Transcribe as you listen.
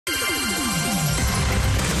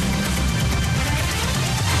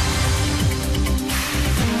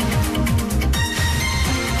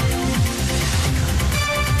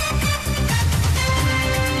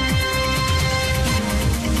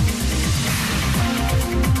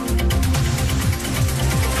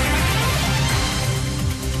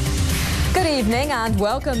evening and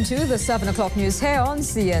welcome to the 7 o'clock news here on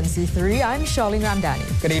CNC3. I'm Charlene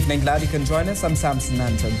Ramdani. Good evening, glad you can join us. I'm Samson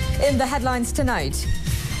Anton. In the headlines tonight,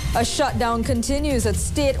 a shutdown continues at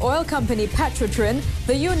state oil company Petrotrin.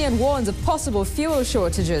 The union warns of possible fuel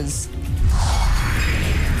shortages.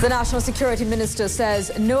 The National Security Minister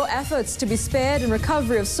says no efforts to be spared in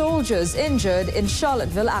recovery of soldiers injured in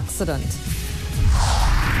Charlottesville accident.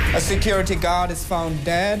 A security guard is found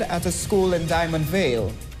dead at a school in Diamond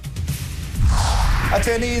Vale.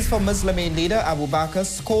 Attorneys for Muslim leader Abu Bakr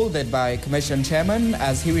scolded by Commission Chairman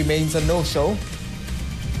as he remains a no-show.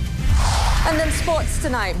 And in sports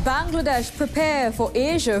tonight, Bangladesh prepare for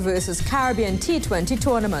Asia versus Caribbean T20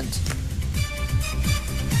 tournament.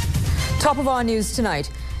 Top of our news tonight.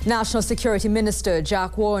 National Security Minister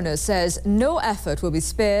Jack Warner says no effort will be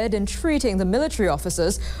spared in treating the military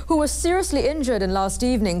officers who were seriously injured in last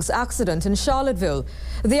evening's accident in Charlottesville.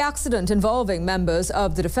 The accident involving members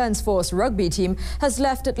of the Defence Force rugby team has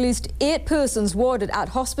left at least 8 persons warded at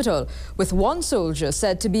hospital, with 1 soldier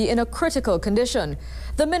said to be in a critical condition.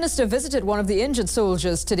 The minister visited one of the injured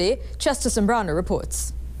soldiers today. Chester Sembrano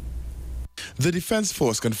reports. The Defence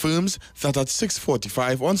Force confirms that at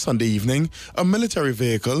 6:45 on Sunday evening, a military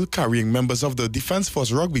vehicle carrying members of the Defence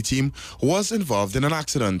Force rugby team was involved in an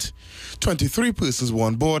accident. 23 persons were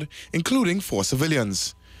on board, including 4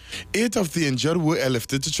 civilians. 8 of the injured were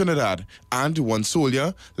airlifted to Trinidad, and 1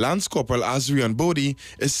 soldier, Lance Corporal Azrian Bodie,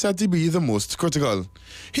 is said to be the most critical.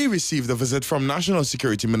 He received a visit from National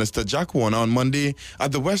Security Minister Jack Warner on Monday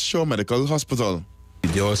at the West Shore Medical Hospital.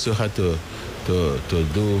 They also had to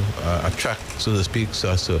do a track, so to speak, so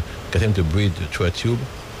as to get him to breathe through a tube.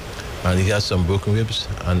 And he has some broken ribs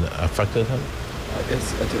and a fractured hand.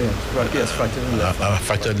 Yes, fractured left hand. A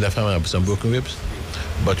fractured left hand and some broken ribs.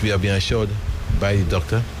 But we have been assured by the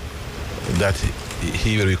doctor that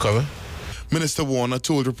he will recover. Minister Warner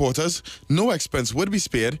told reporters no expense would be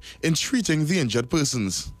spared in treating the injured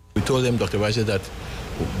persons. We told them, Dr. Raja, that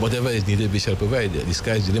whatever is needed we shall provide. The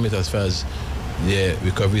sky is the limit as far as the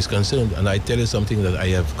recovery is concerned. And I tell you something that I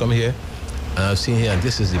have come here and I've seen here, and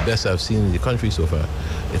this is the best I've seen in the country so far.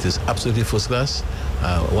 It is absolutely first class.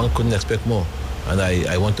 One couldn't expect more. And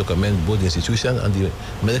I want to commend both the institution and the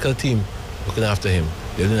medical team looking after him.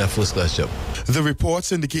 They're doing a first class job. The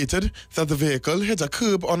reports indicated that the vehicle hit a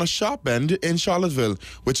curb on a sharp bend in Charlottesville,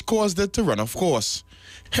 which caused it to run off course.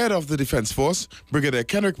 Head of the Defence Force, Brigadier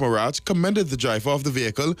Kenrick Maraj, commended the driver of the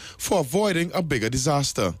vehicle for avoiding a bigger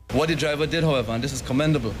disaster. What the driver did, however, and this is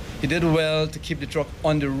commendable, he did well to keep the truck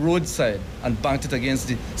on the roadside and banked it against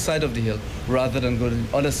the side of the hill rather than go to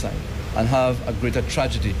the other side and have a greater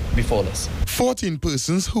tragedy befall us. 14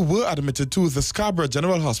 persons who were admitted to the Scarborough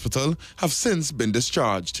General Hospital have since been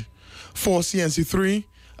discharged. For CNC3,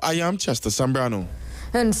 I am Chester Sembrano.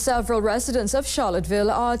 And several residents of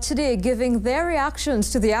Charlottesville are today giving their reactions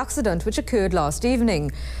to the accident which occurred last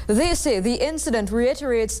evening. They say the incident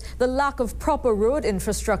reiterates the lack of proper road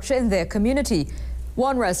infrastructure in their community.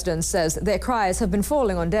 One resident says their cries have been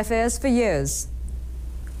falling on deaf ears for years.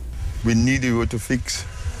 We need the road to fix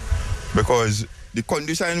because the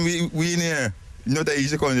condition we in here, not an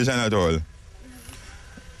easy condition at all.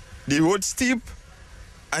 The road steep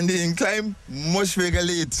and the incline must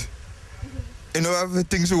regulate. You know, if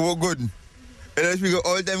things will work good. Unless we go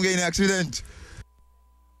all the time getting an accident.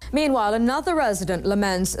 Meanwhile, another resident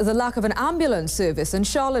laments the lack of an ambulance service in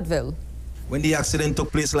Charlottesville. When the accident took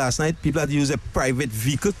place last night, people had to use a private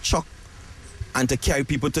vehicle truck and to carry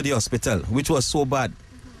people to the hospital, which was so bad.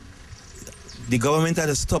 The government had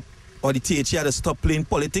to stop, or the THE had to stop playing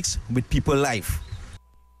politics with people's life.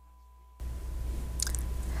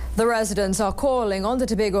 The residents are calling on the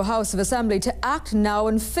Tobago House of Assembly to act now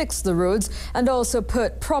and fix the roads and also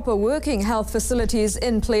put proper working health facilities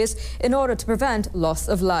in place in order to prevent loss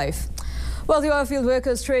of life. Well, the Oilfield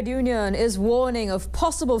Workers Trade Union is warning of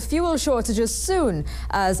possible fuel shortages soon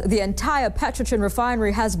as the entire Petrotrin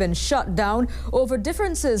refinery has been shut down over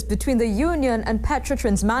differences between the union and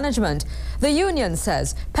Petrotrin's management. The union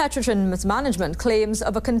says Petrotrin's management claims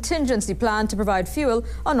of a contingency plan to provide fuel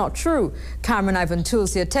are not true. Cameron Ivan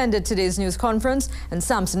Tulsi attended today's news conference and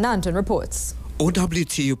Samson Nanton reports.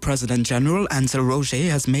 OWTU President General Ansel Roger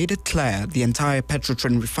has made it clear the entire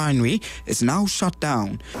Petrotrin refinery is now shut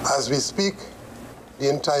down. As we speak, the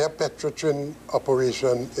entire Petrotrin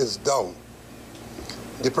operation is down.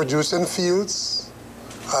 The producing fields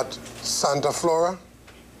at Santa Flora,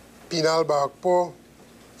 Penal Barkpo,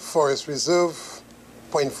 Forest Reserve,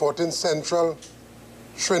 Point 14 Central,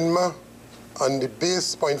 Trinma, and the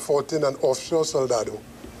base Point 14 and offshore Soldado,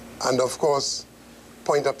 and of course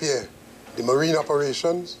Pointe-à-Pierre, the marine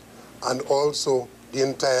operations, and also the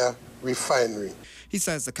entire refinery. He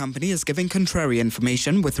says the company is giving contrary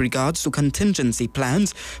information with regards to contingency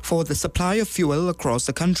plans for the supply of fuel across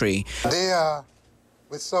the country. They are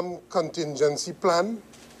with some contingency plan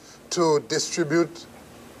to distribute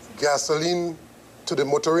gasoline to the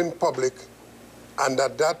motoring public, and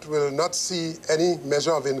that will not see any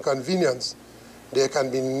measure of inconvenience. There can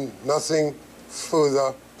be nothing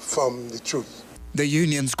further from the truth. The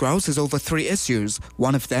union's grouse is over 3 issues.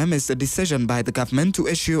 One of them is the decision by the government to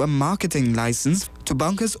issue a marketing license to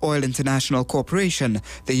Bunkers Oil International Corporation.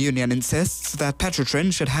 The union insists that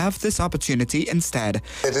Petrotrin should have this opportunity instead.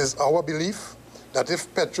 It is our belief that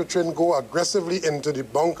if Petrotrin go aggressively into the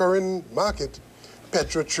bunkering market,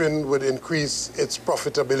 Petrotrin would increase its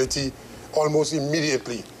profitability almost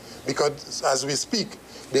immediately, because as we speak,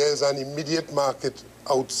 there is an immediate market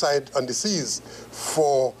outside on the seas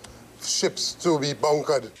for ships to be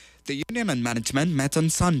bunkered. The union and management met on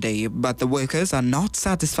Sunday, but the workers are not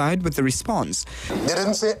satisfied with the response. They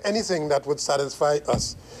didn't say anything that would satisfy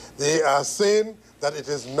us. They are saying that it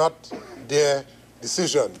is not their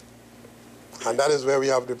decision. And that is where we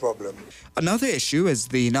have the problem. Another issue is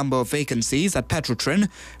the number of vacancies at Petrotrin,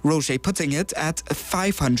 Roche putting it at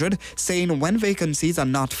 500, saying when vacancies are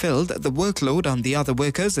not filled, the workload on the other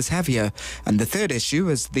workers is heavier. And the third issue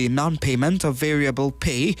is the non-payment of variable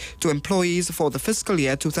pay to employees for the fiscal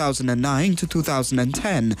year 2009 to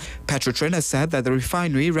 2010. Petrotrin has said that the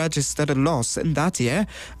refinery registered a loss in that year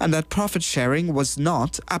and that profit sharing was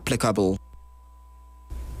not applicable.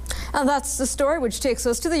 And that's the story which takes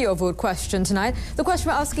us to the Your Vote question tonight. The question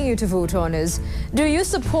we're asking you to vote on is, do you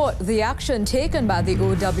support the action taken by the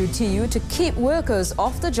OWTU to keep workers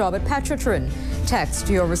off the job at Petrotrin? Text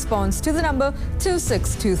your response to the number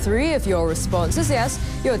 2623. If your response is yes,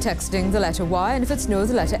 you're texting the letter Y, and if it's no,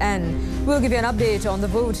 the letter N. We'll give you an update on the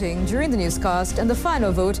voting during the newscast and the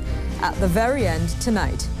final vote at the very end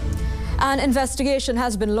tonight. An investigation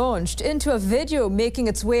has been launched into a video making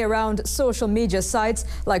its way around social media sites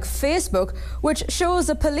like Facebook, which shows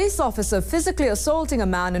a police officer physically assaulting a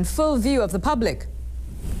man in full view of the public.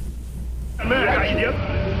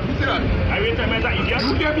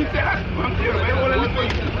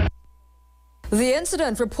 The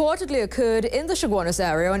incident reportedly occurred in the Chaguanas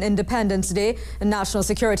area on Independence Day. National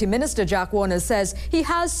Security Minister Jack Warner says he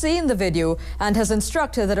has seen the video and has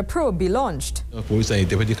instructed that a probe be launched. Police and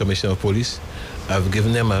Deputy Commissioner of Police, I've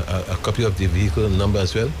given them a copy of the vehicle number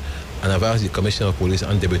as well, and I've asked the Commissioner of Police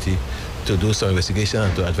and Deputy to do some investigation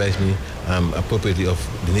and to advise me appropriately of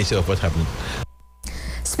the nature of what happened.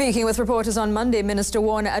 Speaking with reporters on Monday, Minister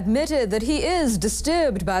Warner admitted that he is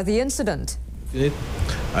disturbed by the incident.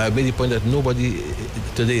 I made the point that nobody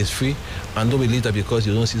today is free, and don't believe that because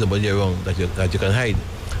you don't see somebody around that you can hide.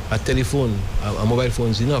 A telephone, a mobile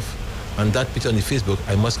phone is enough, and that picture on the Facebook,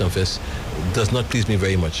 I must confess, does not please me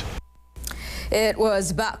very much. It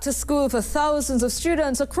was back to school for thousands of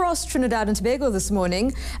students across Trinidad and Tobago this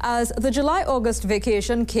morning as the July-August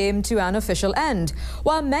vacation came to an official end.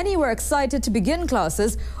 While many were excited to begin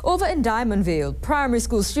classes, over in Diamond Vale, primary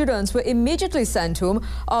school students were immediately sent home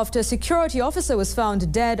after a security officer was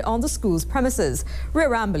found dead on the school's premises. Ray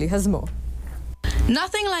Rambley has more.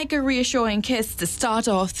 Nothing like a reassuring kiss to start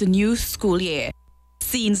off the new school year.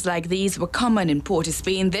 Scenes like these were common in Port of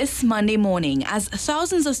Spain this Monday morning as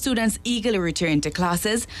thousands of students eagerly returned to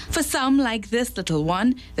classes. For some, like this little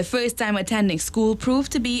one, the first time attending school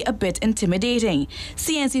proved to be a bit intimidating.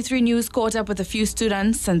 CNC3 News caught up with a few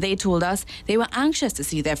students and they told us they were anxious to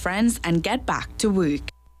see their friends and get back to work.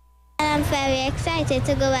 I'm very excited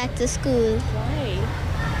to go back to school. Why?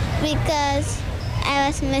 Because I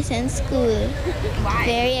was missing school. Why?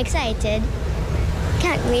 Very excited.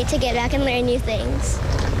 Can't wait to get back and learn new things.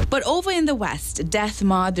 But over in the west, death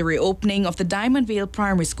marred the reopening of the Diamond Vale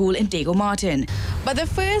Primary School in Diego Martin. But the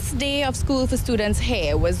first day of school for students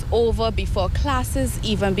here was over before classes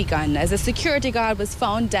even begun, as a security guard was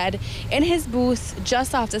found dead in his booth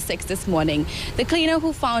just after 6 this morning. The cleaner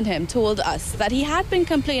who found him told us that he had been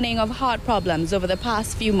complaining of heart problems over the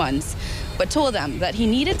past few months, but told them that he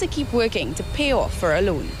needed to keep working to pay off for a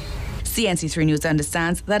loan. CNC3 News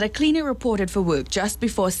understands that a cleaner reported for work just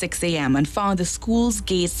before 6 a.m. and found the school's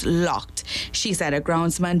gates locked. She said a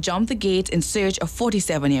groundsman jumped the gate in search of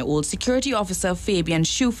 47-year-old security officer Fabian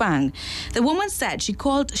Shufang. The woman said she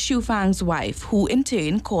called Shufang's wife, who in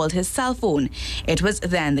turn called his cell phone. It was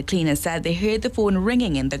then the cleaner said they heard the phone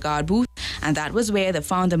ringing in the guard booth, and that was where they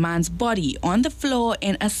found the man's body on the floor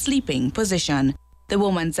in a sleeping position. The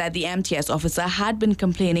woman said the MTS officer had been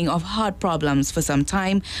complaining of heart problems for some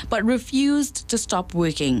time, but refused to stop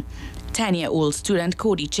working. 10-year-old student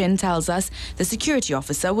Cody Chin tells us the security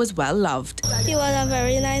officer was well loved. He was a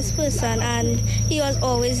very nice person and he was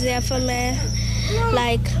always there for me.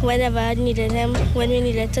 Like whenever I needed him, when we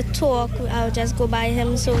needed to talk, I would just go by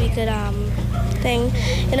him so we could thing.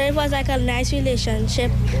 You know, it was like a nice relationship.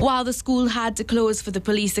 While the school had to close for the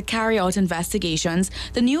police to carry out investigations,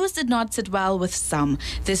 the news did not sit well with some.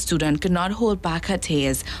 This student could not hold back her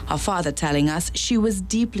tears, her father telling us she was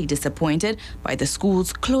deeply disappointed by the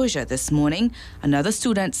school's closure this morning. Another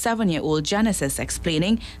student, 7-year-old Genesis,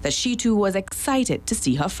 explaining that she too was excited to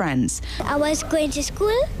see her friends. I was going to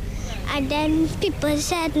school and then people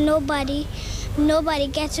said nobody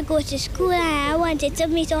gets to go to school, and I wanted to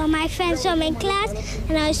meet all my friends from in class,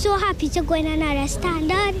 and I was so happy to go in another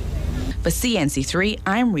standard. For CNC3,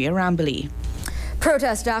 I'm Ria Rambali.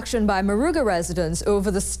 Protest action by Moruga residents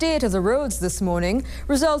over the state of the roads this morning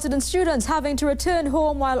resulted in students having to return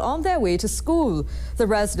home while on their way to school. The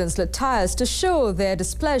residents lit tires to show their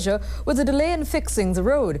displeasure with the delay in fixing the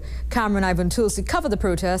road. Cameron Ivan Tulsi covered the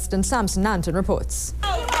protest, and Samson Nanton reports.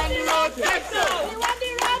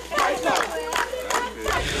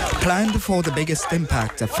 Planned for the biggest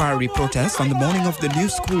impact, a fiery protest on the morning of the new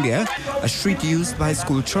school year, a street used by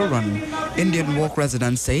school children. Indian Walk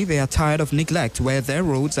residents say they are tired of neglect where their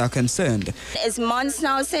roads are concerned. It's months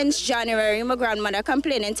now since January, my grandmother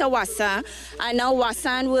complaining to WASA, and now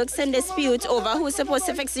WASA and Works in dispute over who's supposed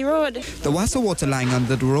to fix the road. The WASA water line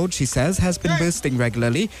under the road, she says, has been bursting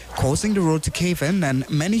regularly, causing the road to cave in, and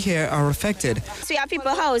many here are affected. So we have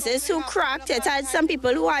people houses who cracked it, and some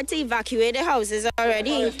people who had to evacuate their houses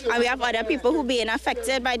already. And we have other people who being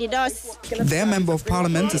affected by the dust. Their Member of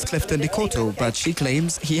Parliament is Clifton Dikoto, but she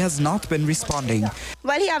claims he has not been responding.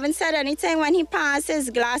 Well, he haven't said anything. When he passed, his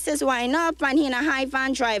glasses wind up, and he in a high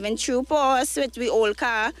van driving through Port with the old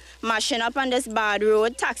car, mashing up on this bad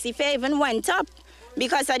road. Taxi fare even went up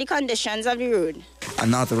because of the conditions of the road.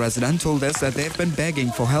 Another resident told us that they've been begging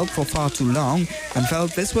for help for far too long and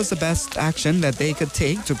felt this was the best action that they could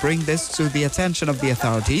take to bring this to the attention of the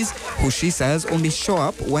authorities, who she says only show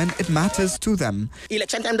up when it matters to them.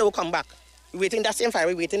 Election time they will come back. We're waiting that same fire,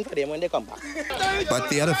 we're waiting for them when they come back. But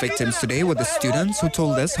the other victims today were the students who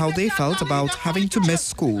told us how they felt about having to miss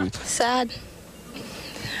school. Sad.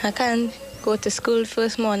 I can't go to school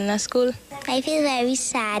first morning at school. I feel very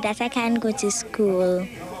sad that I can't go to school.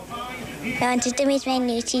 I wanted to meet my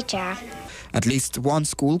new teacher. At least one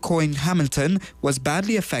school, coined Hamilton, was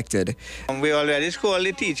badly affected. We already called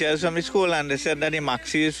the teachers from the school and they said that the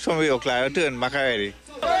maxis from Oakland turned back already.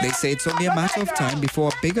 They say it's only a matter of time before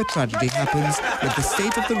a bigger tragedy happens with the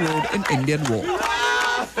state of the road in Indian Walk.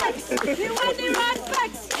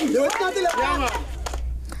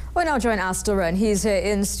 We now join Astle Wren. He's here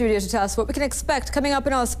in studio to tell us what we can expect coming up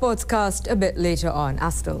in our sportscast a bit later on.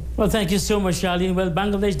 Astle. Well, thank you so much, Charlene. Well,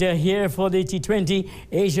 Bangladesh, they're here for the T20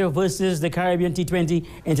 Asia versus the Caribbean T20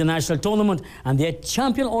 International Tournament. And their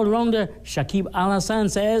champion all-rounder, Shakib Al Hassan,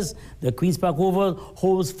 says the Queen's Park Oval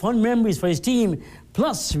holds fond memories for his team.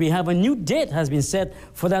 Plus, we have a new date has been set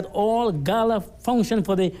for that all-gala function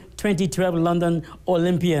for the 2012 London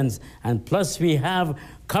Olympians. And plus, we have,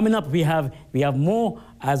 coming up, we have more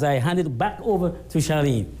as I hand it back over to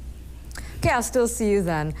Charlene. Okay, I'll still see you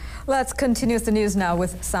then. Let's continue with the news now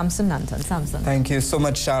with Samson Nanton. Samson. Thank you so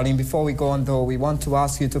much, Charlene. Before we go on, though, we want to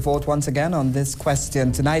ask you to vote once again on this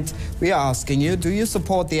question. Tonight, we are asking you, do you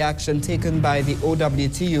support the action taken by the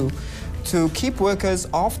OWTU to keep workers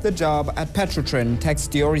off the job at Petrotrin?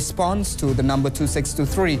 Text your response to the number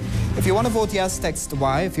 2623. If you want to vote yes, text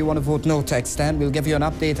Y. If you want to vote no, text N. We'll give you an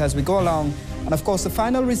update as we go along. And of course, the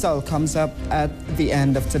final result comes up at the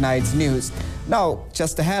end of tonight's news. Now,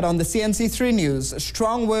 just ahead on the CNC3 news,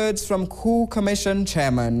 strong words from coup commission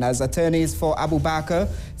chairman as attorneys for Abu Bakr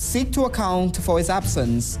seek to account for his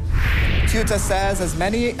absence. Tutor says as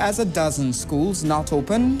many as a dozen schools not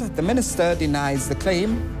opened. The minister denies the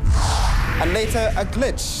claim. And later, a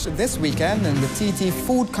glitch this weekend in the TT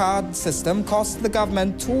food card system cost the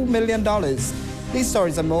government $2 million. These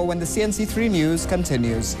stories and more when the CNC3 news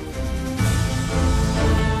continues.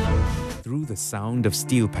 Through the sound of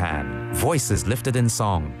steel pan, voices lifted in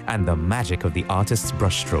song, and the magic of the artist's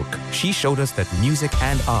brushstroke, she showed us that music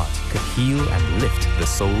and art could heal and lift the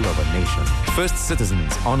soul of a nation. First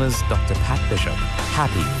Citizens honors Dr. Pat Bishop.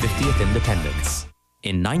 Happy 50th Independence.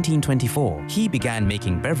 In 1924, he began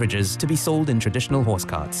making beverages to be sold in traditional horse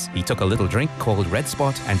carts. He took a little drink called Red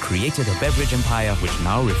Spot and created a beverage empire which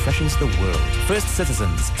now refreshes the world. First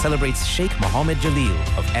Citizens celebrates Sheikh Mohammed Jalil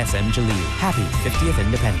of SM Jalil. Happy 50th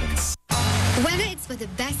Independence. Whether it's for the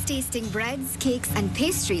best tasting breads, cakes and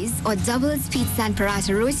pastries or doubles, pizza and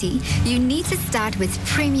paratha roti, you need to start with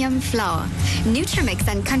premium flour. Nutrimix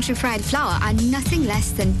and Country Pride flour are nothing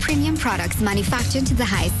less than premium products manufactured to the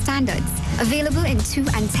highest standards. Available in 2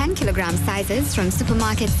 and 10 kilogram sizes from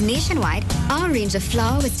supermarkets nationwide, our range of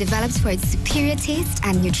flour was developed for its superior taste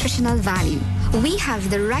and nutritional value. We have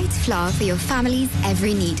the right flour for your family's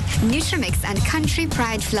every need. Nutrimix and Country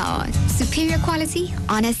Pride flour. Superior quality,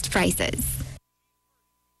 honest prices.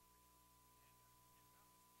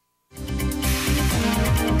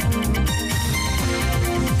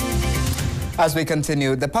 As we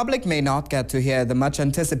continue, the public may not get to hear the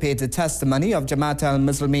much-anticipated testimony of Jamaat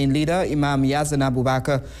al-Muslimin leader Imam Yazin Abu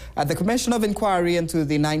Bakr at the Commission of Inquiry into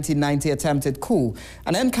the 1990 attempted coup.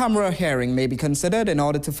 An in-camera hearing may be considered in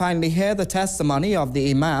order to finally hear the testimony of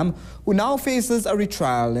the Imam, who now faces a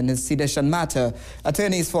retrial in his sedition matter.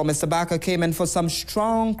 Attorneys for Mr. Bakr came in for some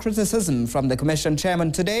strong criticism from the Commission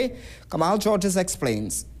chairman today. Kamal Georges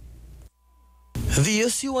explains. The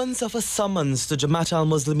issuance of a summons to Jamaat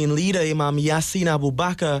al-Muslimin leader Imam Yazin Abu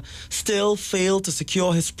Bakr still failed to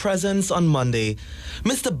secure his presence on Monday.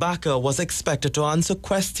 Mr. Bakr was expected to answer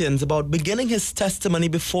questions about beginning his testimony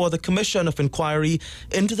before the Commission of Inquiry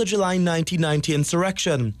into the July 1990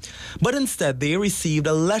 insurrection. But instead, they received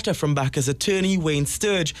a letter from Bakr's attorney, Wayne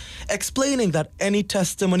Sturge, explaining that any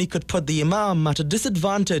testimony could put the Imam at a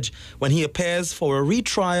disadvantage when he appears for a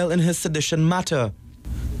retrial in his sedition matter.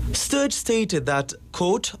 Sturge stated that,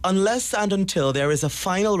 quote, unless and until there is a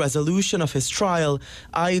final resolution of his trial,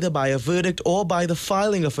 either by a verdict or by the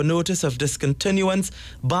filing of a notice of discontinuance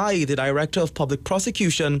by the Director of Public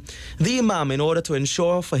Prosecution, the Imam, in order to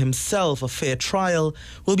ensure for himself a fair trial,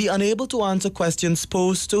 will be unable to answer questions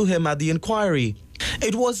posed to him at the inquiry.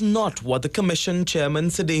 It was not what the Commission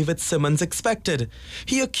Chairman Sir David Simmons expected.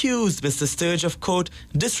 He accused Mr. Sturge of, quote,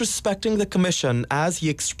 disrespecting the Commission as he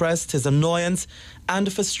expressed his annoyance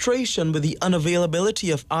and frustration with the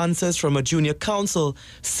unavailability of answers from a junior counsel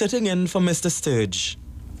sitting in for Mr. Sturge.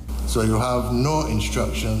 So you have no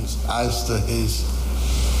instructions as to his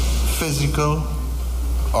physical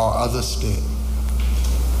or other state.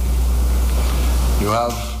 You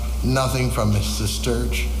have nothing from Mr.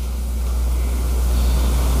 Sturge.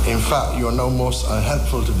 In fact, you are no most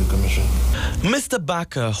unhelpful to the Commission. Mr.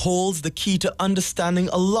 Bakr holds the key to understanding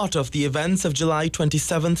a lot of the events of July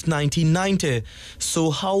 27, 1990. So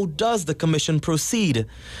how does the Commission proceed?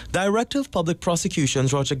 Director of Public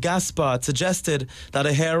Prosecutions Roger Gaspard suggested that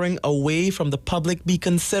a hearing away from the public be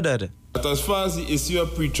considered. But as far as the issue of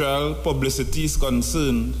pretrial publicity is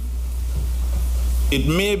concerned, it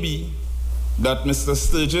may be that Mr.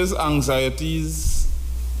 Sturge's anxieties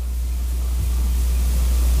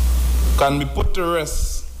can be put to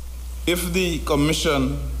rest if the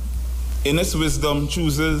Commission, in its wisdom,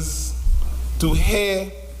 chooses to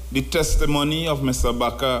hear the testimony of Mr.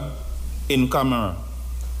 Bakr in camera.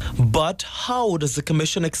 But how does the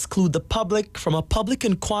Commission exclude the public from a public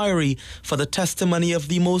inquiry for the testimony of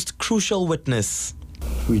the most crucial witness?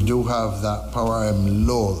 We do have that power. I'm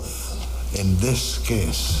loath in this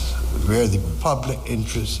case, where the public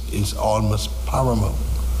interest is almost paramount,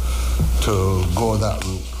 to go that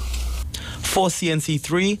route. For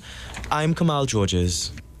CNC3, I'm Kamal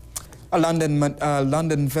Georges. A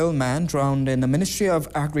Londonville man drowned in a Ministry of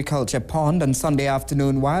Agriculture pond on Sunday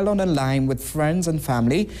afternoon while on a line with friends and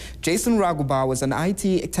family. Jason Raguba was an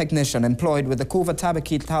IT technician employed with the Kova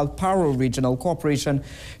Tabaki Talparo Regional Corporation.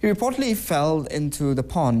 He reportedly fell into the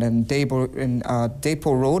pond in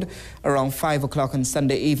Depot Road around 5 o'clock on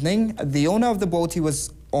Sunday evening. The owner of the boat he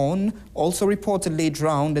was on also reportedly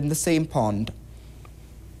drowned in the same pond.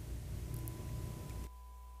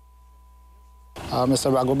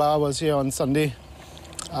 Mr. Raguba was here on Sunday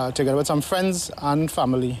together with some friends and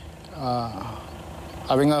family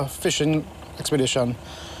having a fishing expedition,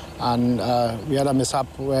 and we had a mishap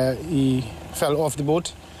where he fell off the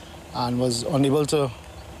boat and was unable to,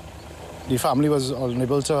 the family was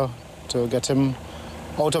unable to get him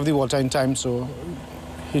out of the water in time, so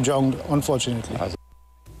he drowned, unfortunately.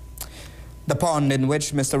 The pond in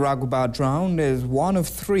which Mr. Raguba drowned is one of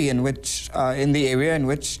 3 in the area in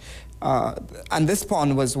which and this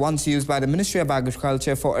pond was once used by the Ministry of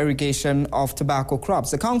Agriculture for irrigation of tobacco crops.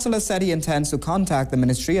 The councillor said he intends to contact the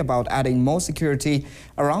ministry about adding more security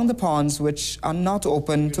around the ponds which are not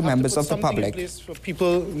open to members of the public. In place for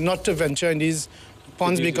people not to venture in these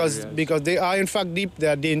ponds because they are in fact deep, they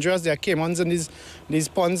are dangerous, there are caimans in these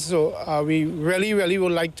ponds. So we really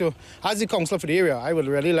would like to, as the councillor for the area, I would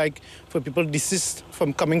really like for people to desist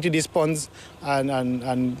from coming to these ponds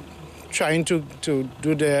and trying to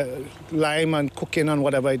do their lime and cooking and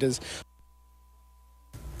whatever it is.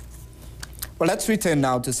 Well, let's return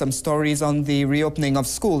now to some stories on the reopening of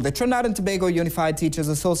school. The Trinidad and Tobago Unified Teachers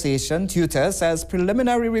Association, TUTA, says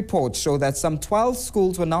preliminary reports show that some 12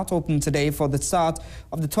 schools were not open today for the start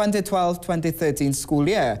of the 2012-2013 school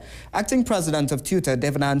year. Acting President of TUTA,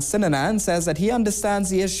 Devanand Sinanan, says that he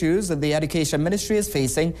understands the issues that the Education Ministry is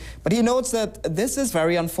facing, but he notes that this is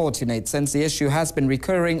very unfortunate since the issue has been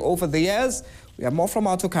recurring over the years. We have more from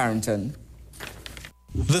Otto Carrington.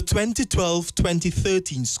 The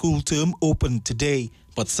 2012-2013 school term opened today,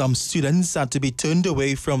 but some students had to be turned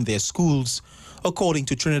away from their schools. According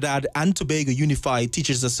to Trinidad and Tobago Unified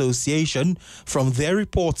Teachers Association, from their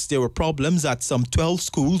reports there were problems at some 12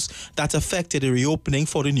 schools that affected the reopening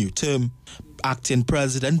for the new term. Acting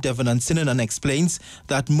President Devanand Sinanan explains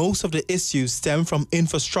that most of the issues stem from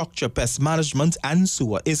infrastructure, pest management and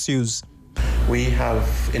sewer issues. We have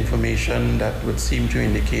information that would seem to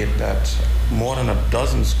indicate that more than a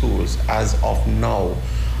dozen schools as of now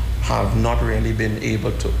have not really been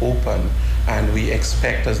able to open, and we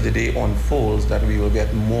expect as the day unfolds that we will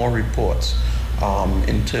get more reports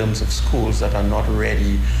in terms of schools that are not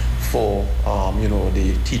ready for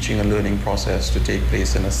the teaching and learning process to take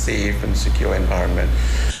place in a safe and secure environment.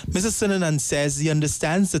 Mr. Sinanan says he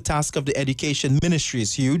understands the task of the Education Ministry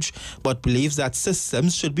is huge, but believes that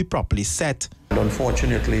systems should be properly set.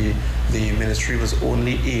 Unfortunately, the ministry was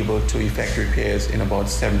only able to effect repairs in about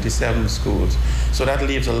 77 schools. So that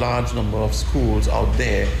leaves a large number of schools out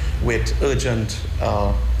there with urgent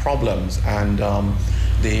problems, and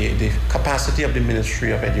the capacity of the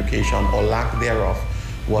Ministry of Education, or lack thereof,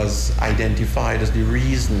 was identified as the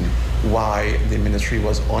reason why the ministry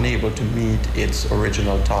was unable to meet its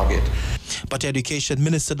original target. But Education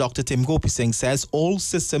Minister Dr. Tim Gopising says all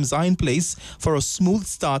systems are in place for a smooth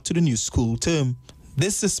start to the new school term.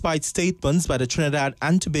 This despite statements by the Trinidad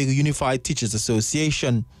and Tobago Unified Teachers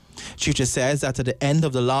Association. Tutor says that at the end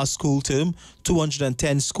of the last school term,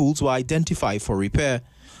 210 schools were identified for repair.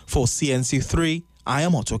 For CNC3, I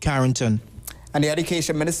am Otto Carrington. And the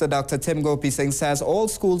Education Minister, Dr. Tim Gopising, says all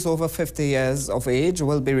schools over 50 years of age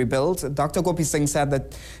will be rebuilt. Dr. Gopising said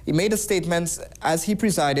that he made a statement as he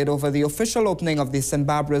presided over the official opening of the St.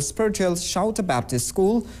 Barbara's Spiritual Shouter Baptist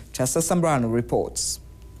School. Chester Sambrano reports.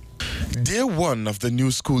 Day one of the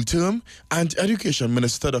new school term, and Education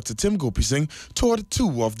Minister Dr. Tim Gopising toured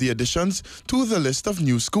two of the additions to the list of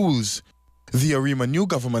new schools: the Arima New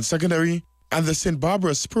Government Secondary and the St.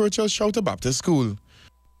 Barbara's Spiritual Shouter Baptist School.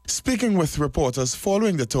 Speaking with reporters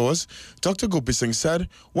following the tours, Dr. Gopising said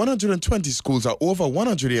 120 schools are over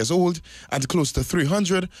 100 years old and close to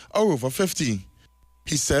 300 are over 50.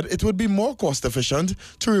 He said it would be more cost efficient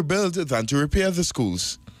to rebuild than to repair the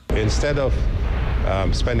schools. Instead of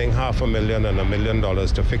spending $500,000 and $1 million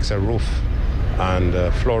to fix a roof and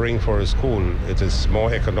flooring for a school, it is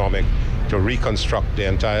more economic to reconstruct the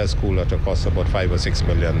entire school at a cost of about $5 or $6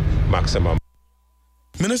 million maximum.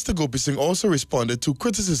 Minister Gopising also responded to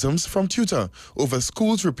criticisms from TUTA over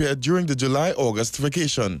schools repaired during the July-August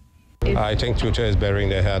vacation. I think TUTA is burying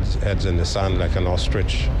their heads in the sand like an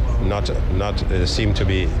ostrich, not seem to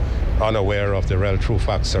be unaware of the real true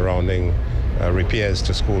facts surrounding repairs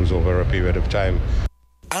to schools over a period of time.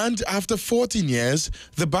 And after 14 years,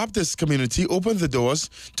 the Baptist community opened the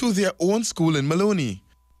doors to their own school in Maloney.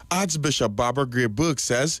 Archbishop Barbara Gray Burke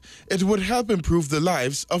says it would help improve the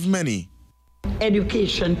lives of many.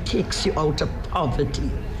 Education takes you out of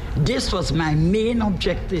poverty. This was my main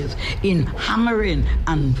objective in hammering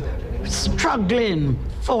and struggling,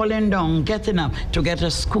 falling down, getting up to get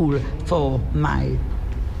a school for my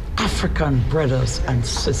African brothers and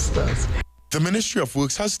sisters. The Ministry of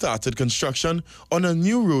Works has started construction on a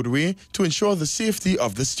new roadway to ensure the safety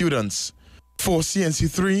of the students. For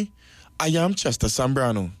CNC3, I am Chester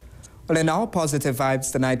Sambrano. Well, in our positive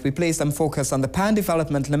vibes tonight, we place some focus on the Pan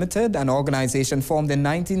Development Limited, an organization formed in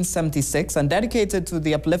 1976 and dedicated to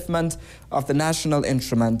the upliftment of the national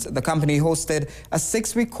instrument. The company hosted a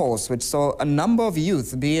 6-week course which saw a number of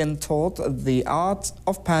youth being taught the art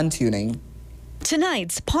of pan tuning.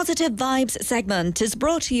 Tonight's Positive Vibes segment is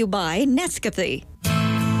brought to you by Nescafe.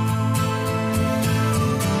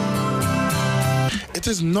 It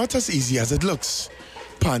is not as easy as it looks.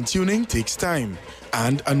 Pan tuning takes time,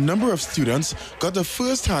 and a number of students got a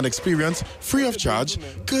first-hand experience free of charge,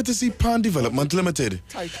 courtesy Pan Development Limited.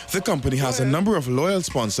 The company has a number of loyal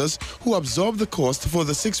sponsors who absorbed the cost for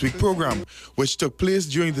the 6-week program, which took place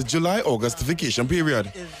during the July-August vacation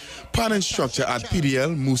period. Pan instructor at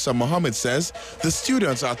PDL, Musa Mohammed, says the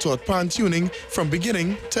students are taught pan tuning from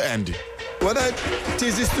beginning to end. What I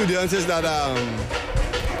teach the students is that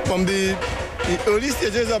from the early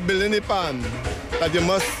stages of building a pan, that you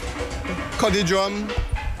must cut the drum,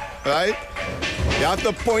 right? You have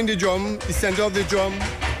to point the drum, the center of the drum,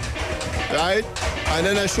 right? And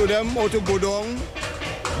then I show them how to go down.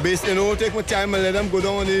 Based, take my time and let them go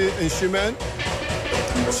down on the instrument.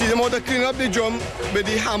 See them how to clean up the drum with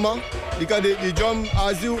the hammer. Because the drum,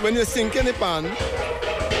 when you sink in the pan,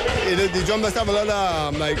 the drum must have a lot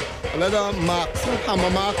of marks,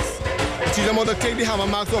 hammer marks. See them how to take the hammer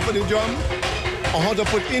marks off of the drum, or how to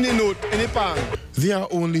put in the note in the pan. There are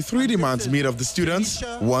only 3 demands made of the students.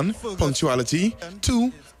 1, punctuality.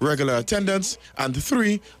 2, regular attendance. And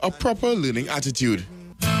 3, a proper learning attitude.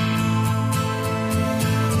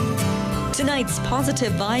 Tonight's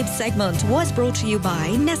Positive Vibes segment was brought to you by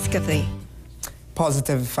Nescafe.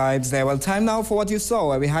 Positive vibes there. Well, time now for what you saw,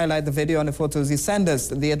 where we highlight the video and the photos you send us.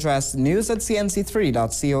 The address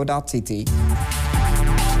news@cnc3.co.tt.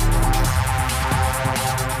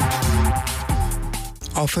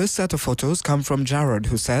 Our first set of photos come from Jared,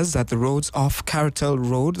 who says that the roads off Caratal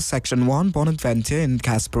Road, Section 1, Bonaventure in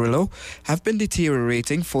Gasparillo, have been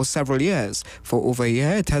deteriorating for several years. For over a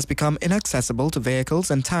year, it has become inaccessible to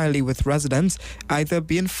vehicles entirely, with residents either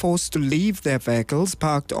being forced to leave their vehicles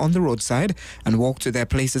parked on the roadside and walk to their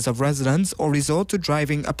places of residence, or resort to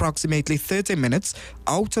driving approximately 30 minutes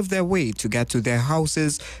out of their way to get to their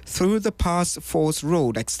houses through the Pass Force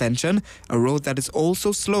Road extension, a road that is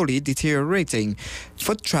also slowly deteriorating.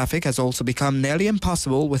 Foot traffic has also become nearly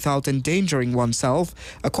impossible without endangering oneself,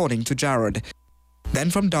 according to Jared. Then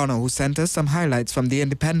from Donna, who sent us some highlights from the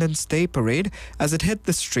Independence Day parade as it hit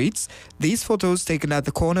the streets. These photos taken at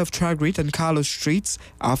the corner of Tragreet and Carlos Streets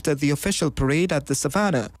after the official parade at the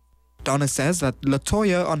Savannah. Donna says that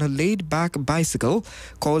Latoya on a laid-back bicycle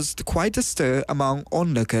caused quite a stir among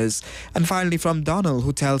onlookers. And finally from Donald,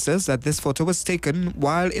 who tells us that this photo was taken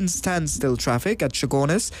while in standstill traffic at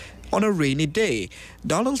Chagonis on a rainy day.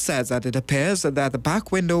 Donald says that it appears that the back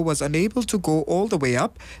window was unable to go all the way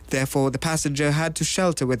up, therefore the passenger had to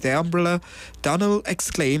shelter with their umbrella. Donald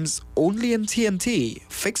exclaims, "Only in TNT,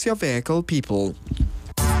 fix your vehicle, people."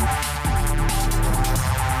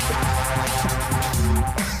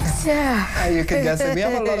 Yeah. You can guess it. We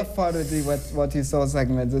have a lot of fun with the what you saw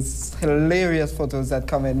segment. It's hilarious photos that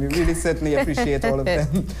come in. We really certainly appreciate all of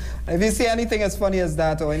them. If you see anything as funny as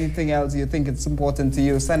that or anything else you think it's important to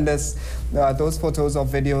you, send us those photos or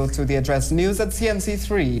video to the address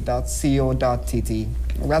news@cnc3.co.tt.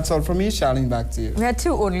 That's all from me. Charlene, back to you. We had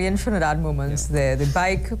 2 only in Trinidad moments there. The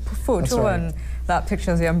bike photo and that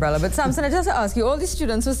picture of the umbrella. But Samson, I just have to ask you, all the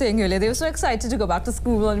students were saying earlier they were so excited to go back to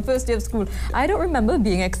school on the first day of school. I don't remember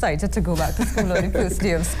being excited to go back to school on the first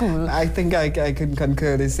day of school. I think I can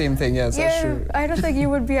concur the same thing, yes, that's true. I don't think you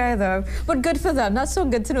would be either. But good for them. That's so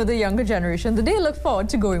good to know the younger generation, that they look forward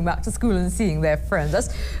to going back to school and seeing their friends.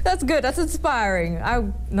 That's good. That's inspiring.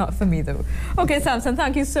 Not for me, though. Okay, Samson,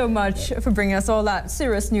 thank you so much for bringing us all that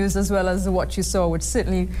serious news as well as what you saw, which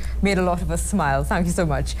certainly made a lot of us smile. Thank you so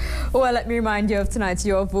much. Well, let me remind you of tonight's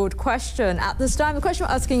Your Vote question. At this time, the question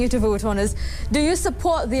we're asking you to vote on is, do you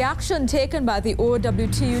support the action taken by the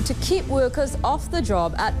OWTU to keep workers off the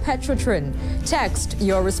job at Petrotrin? Text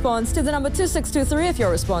your response to the number 2623. If your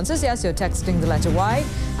response is yes, you're texting the letter Y,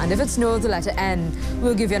 and if it's no, the letter N.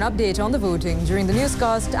 We'll give you an update on the voting during the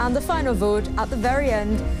newscast and the final vote at the very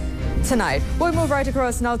end tonight. We'll move right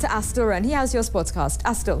across now to Astil Wren. He has your sportscast.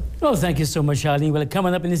 Astil. Oh, thank you so much, Charlene. Well,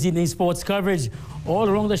 coming up in this evening's sports coverage, all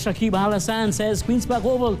around the Shakib Al Hassan says Queen's Park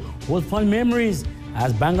Oval hold fun memories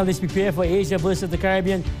as Bangladesh prepare for Asia versus the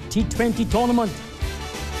Caribbean T20 tournament.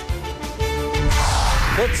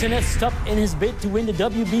 Kurt Sinnott stopped in his bid to win the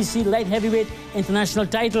WBC light heavyweight international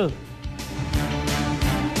title.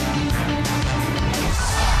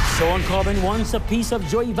 Sean Corbin wants a piece of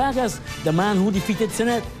Joey Vargas, the man who defeated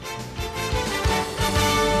Sinnott.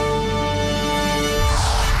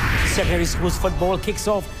 Secondary schools football kicks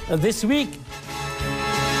off this week.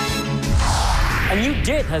 A new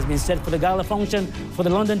date has been set for the gala function for the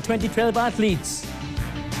London 2012 athletes.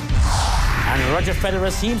 And Roger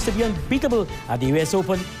Federer seems to be unbeatable at the US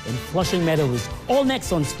Open in Flushing Meadows. All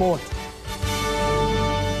next on Sport.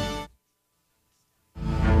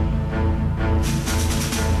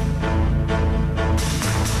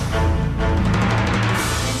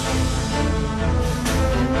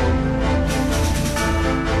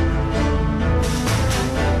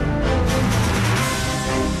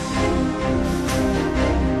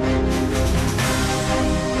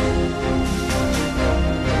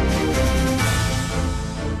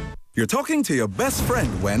 You're talking to your best friend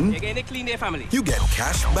when you're going to clean their family. You get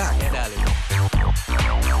cash back. Yeah, darling.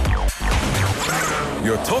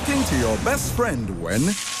 You're talking to your best friend when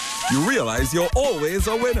you realize you're always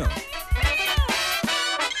a winner.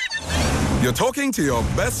 You're talking to your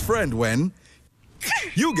best friend when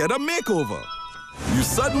you get a makeover. You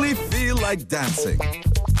suddenly feel like dancing.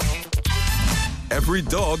 Every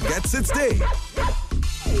dog gets its day.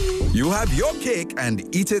 You have your cake and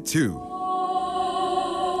eat it too.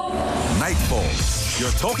 Night falls.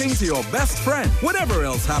 You're talking to your best friend. Whatever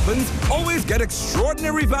else happens, always get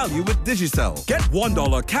extraordinary value with Digicel. Get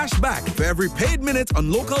 $1 cash back for every paid minute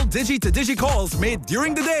on local Digi-to-Digi calls made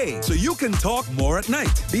during the day, so you can talk more at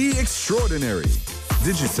night. Be extraordinary.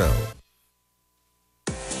 Digicel.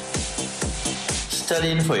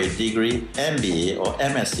 Studying for a degree, MBA or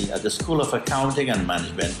MSc at the School of Accounting and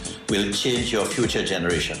Management will change your future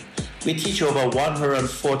generation. We teach over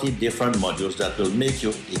 140 different modules that will make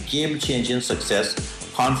you a game-changing success,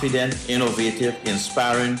 confident, innovative,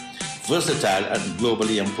 inspiring, versatile, and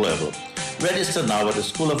globally employable. Register now at the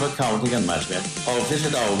School of Accounting and Management or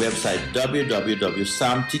visit our website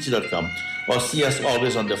www.samteacher.com or see us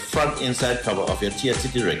always on the front inside cover of your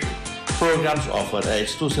TSC directory. Programs offered are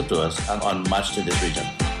exclusive to us and unmatched in this region.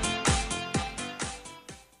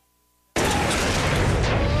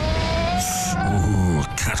 Ooh,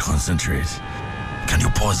 can't concentrate. Can you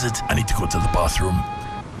pause it? I need to go to the bathroom.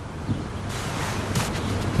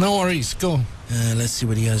 No worries, go. Let's see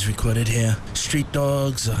what he has recorded here. Street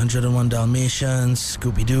Dogs, 101 Dalmatians,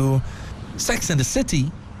 Scooby-Doo. Sex and the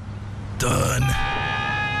City. Done.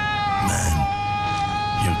 Man,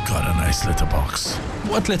 you got a nice letterbox.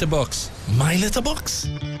 What letterbox? My letterbox?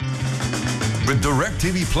 With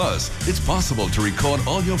DirecTV Plus, it's possible to record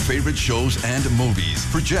all your favorite shows and movies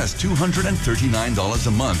for just $239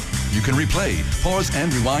 a month. You can replay, pause,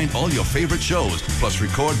 and rewind all your favorite shows, plus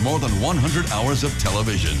record more than 100 hours of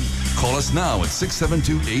television. Call us now at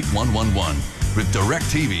 672-8111. With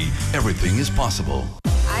DirecTV, everything is possible.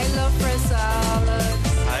 I love fresh salad.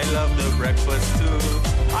 I love the breakfast too.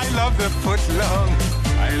 I love the foot long.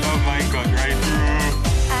 I love my cut right through.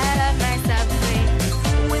 I love my Subway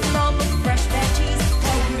with all the fresh veggies.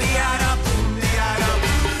 Boom-de-yada, boom-de-yada,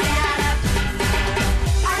 boom-de-yada.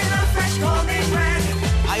 I love fresh golden bread.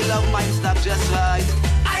 I love mine stuff just right.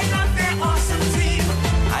 I love their awesome team.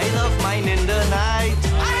 I love mine in the night.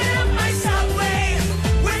 I love my Subway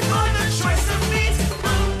with all the choice of meats.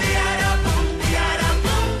 Boom-de-yada, boom-de-yada,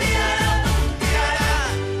 boom-de-yada, boom-de-yada.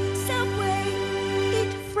 Subway,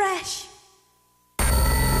 eat fresh.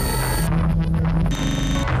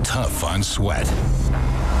 Tough on sweat.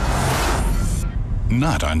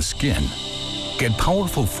 Not on skin. Get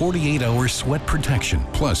powerful 48-hour sweat protection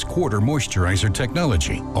plus quarter moisturizer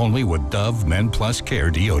technology only with Dove Men Plus Care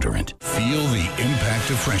deodorant. Feel the impact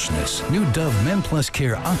of freshness. New Dove Men Plus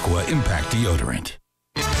Care Aqua Impact Deodorant.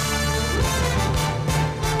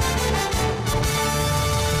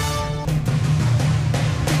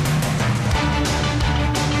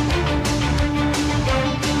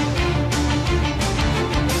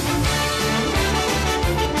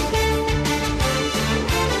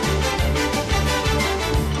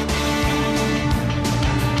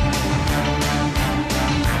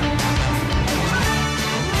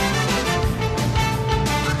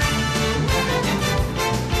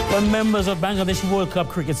 Well, members of Bangladesh World Cup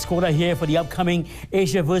cricket squad are here for the upcoming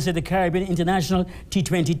Asia vs. the Caribbean International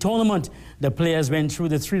T20 tournament. The players went through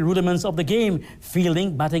the three rudiments of the game: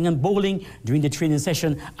 fielding, batting and bowling during the training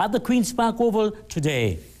session at the Queen's Park Oval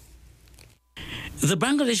today. The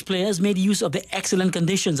Bangladesh players made use of the excellent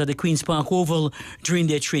conditions at the Queen's Park Oval during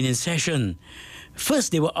their training session.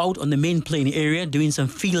 First, they were out on the main playing area doing some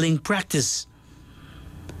fielding practice.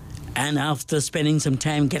 And after spending some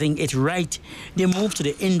time getting it right, they moved to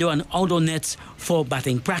the indoor and outdoor nets for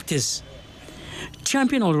batting practice.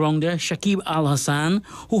 Champion all-rounder Shakib Al Hassan,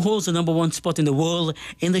 who holds the #1 spot in the world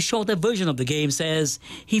in the shorter version of the game, says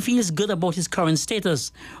he feels good about his current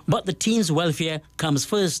status, but the team's welfare comes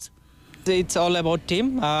first. It's all about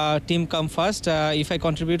team. Team come first. If I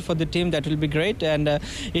contribute for the team, that will be great. And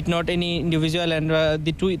it's not any individual. And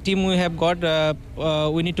the team we have got,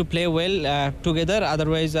 we need to play well together.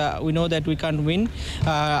 Otherwise, we know that we can't win.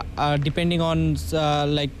 Depending on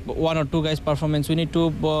like one or two guys' performance, we need to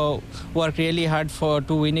work really hard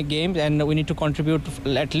to win a game, and we need to contribute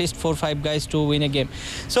at least 4 or 5 guys to win a game.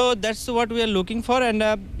 So that's what we are looking for. And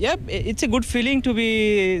yeah, it's a good feeling to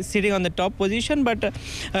be sitting on the top position, but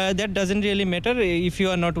that doesn't really matter if you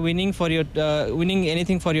are not winning for your winning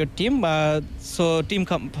anything for your team. So team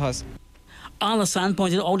comes first. Al Hassan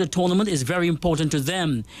pointed out the tournament is very important to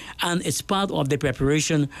them, and it's part of their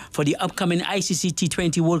preparation for the upcoming ICC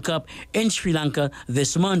T20 World Cup in Sri Lanka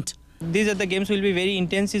this month. These are the games will be very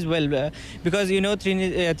intense as well, because you know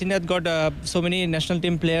Trinidad got so many national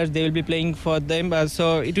team players. They will be playing for them,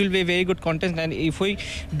 so it will be a very good contest. And if we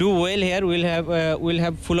do well here, we'll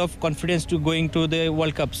have full of confidence to going to the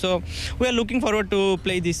World Cup. So we are looking forward to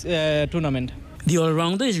play this tournament. The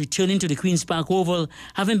all-rounder is returning to the Queen's Park Oval,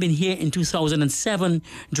 having been here in 2007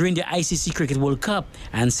 during the ICC Cricket World Cup,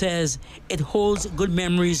 and says it holds good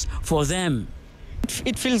memories for them.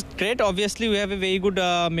 It feels great. Obviously, we have a very good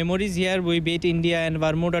memories here. We beat India and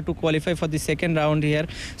Bermuda to qualify for the second round here.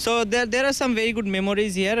 So there are some very good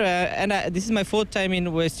memories here. And this is my 4th time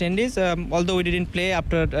in West Indies, although we didn't play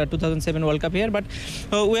after 2007 World Cup here. But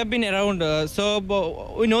we have been around. So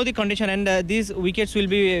we know the condition, and these wickets will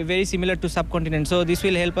be very similar to subcontinent. So this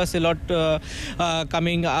will help us a lot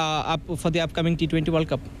coming up for the upcoming T20 World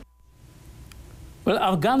Cup. Well,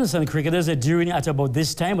 Afghanistan cricketers are due in at about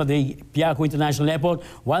this time at the Piarco International Airport,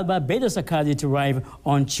 while Barbados are scheduled to arrive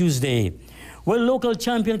on Tuesday. Well, local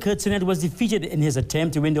champion Kurt Sinnott was defeated in his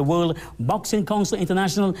attempt to win the World Boxing Council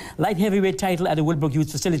International Light Heavyweight title at the Woodbrook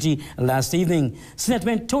Youth Facility last evening. Sinnott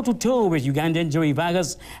went toe-to-toe with Ugandan Joey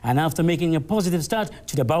Vargas, and after making a positive start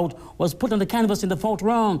to the bout, was put on the canvas in the 4th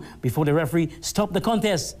round before the referee stopped the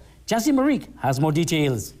contest. Jassim Marik has more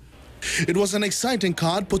details. It was an exciting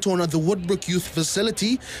card put on at the Woodbrook Youth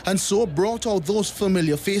Facility, and so brought out those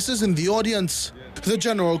familiar faces in the audience. The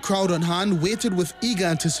general crowd on hand waited with eager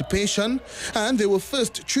anticipation, and they were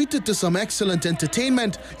first treated to some excellent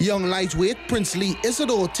entertainment. Young lightweight Princely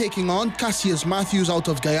Isidore taking on Cassius Matthews out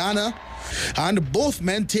of Guyana, and both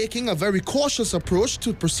men taking a very cautious approach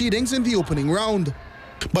to proceedings in the opening round.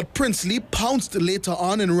 But Princely pounced later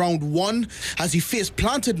on in round 1 as he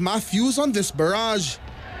face-planted Matthews on this barrage.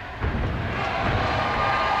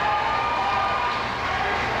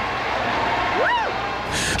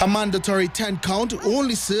 A mandatory 10 count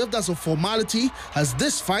only served as a formality, as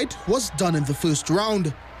this fight was done in the 1st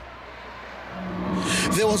round.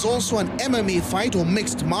 There was also an MMA fight or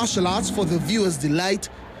mixed martial arts for the viewers' delight.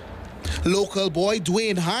 Local boy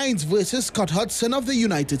Dwayne Hines versus Scott Hudson of the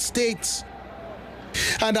United States.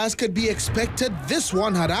 And as could be expected, this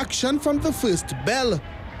one had action from the first bell.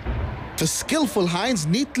 The skillful Hines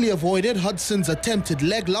neatly avoided Hudson's attempted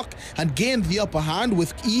leg lock and gained the upper hand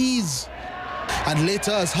with ease. And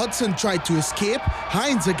later, as Hudson tried to escape,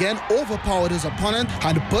 Hines again overpowered his opponent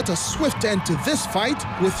and put a swift end to this fight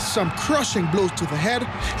with some crushing blows to the head.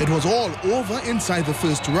 It was all over inside the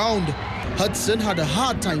 1st round. Hudson had a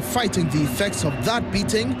hard time fighting the effects of that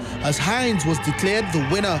beating, as Hines was declared the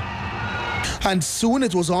winner. And soon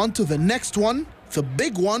it was on to the next one, the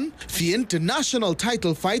big one, the international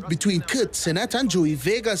title fight between Kurt Sinnott and Joey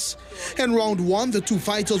Vegas. In round 1, the two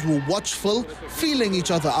fighters were watchful, feeling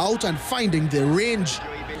each other out and finding their range.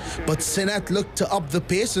 But Sinnott looked to up the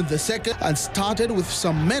pace in the second and started with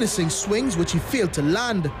some menacing swings which he failed to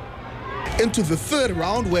land. Into the 3rd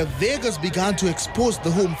round, where Vegas began to expose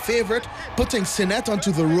the home favorite, putting Sinnott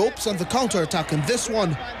onto the ropes on the counter-attack in this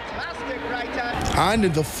one. And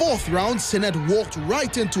in the 4th round, Sinnott walked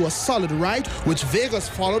right into a solid right, which Vegas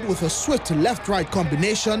followed with a swift left-right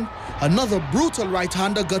combination. Another brutal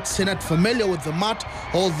right-hander got Sinnott familiar with the mat,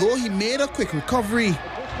 although he made a quick recovery.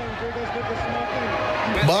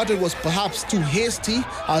 But it was perhaps too hasty,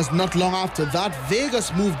 as not long after that,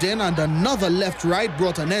 Vegas moved in and another left-right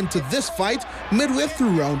brought an end to this fight midway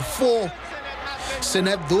through round 4.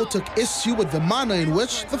 Sinnott, though, took issue with the manner in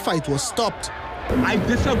which the fight was stopped. I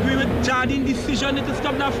disagree with Jardine decision to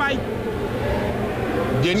stop that fight.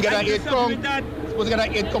 Didn't get an 8 count. Supposed to get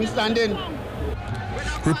an 8 count standing.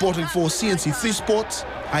 Reporting for CNC3 Sports,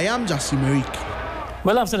 I am Jassim Marik.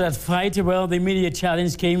 Well, after that fight, well, the immediate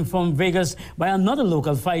challenge came from Vegas by another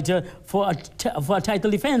local fighter for a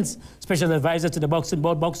title defense. Special advisor to the boxing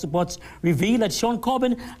board, Box Reports, revealed that Sean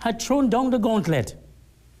Corbin had thrown down the gauntlet.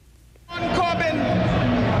 Sean Corbin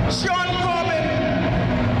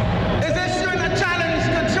is issuing a challenge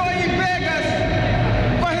to Joey Vegas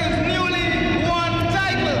for his newly won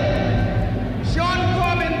title. Sean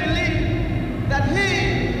Corbin believes that he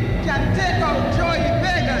can take out Joey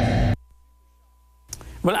Vegas.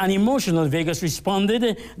 Well, an emotional Vegas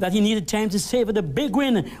responded that he needed time to savor the big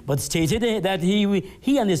win, but stated that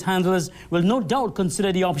he and his handlers will no doubt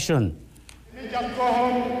consider the option. He just go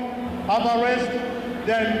home, have a rest,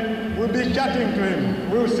 then we'll be chatting to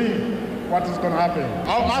him. We'll see what is going to happen.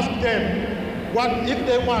 I'll ask them what if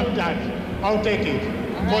they want that. I'll take it,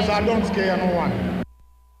 because I don't scare no one.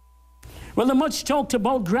 Well, the much talked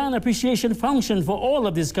about grand appreciation function for all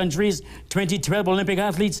of these countries' 2012 Olympic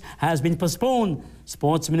athletes has been postponed.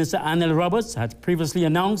 Sports Minister Annel Roberts had previously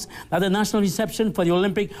announced that the national reception for the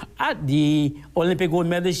Olympic gold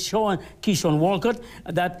medalist Keyshawn Walcott,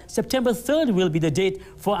 that September 3rd will be the date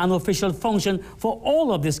for an official function for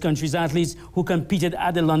all of these countries' athletes who competed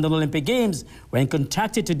at the London Olympic Games. When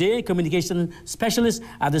contacted today, communication specialist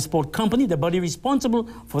at the sport company, the body responsible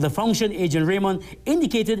for the function, Agent Raymond,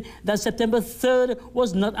 indicated that September September 3rd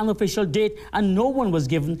was not an official date and no one was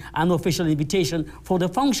given an official invitation for the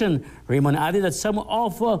function. Raymond added that some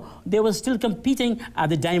of they were still competing at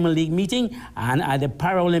the Diamond League meeting, and at the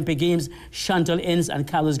Paralympic Games, Chantal Ince and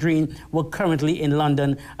Carlos Green were currently in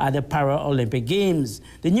London at the Paralympic Games.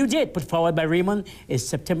 The new date put forward by Raymond is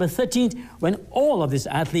September 13th, when all of these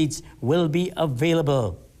athletes will be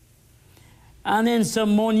available. And then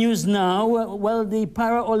some more news now. Well, the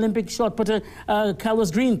Paralympic shot putter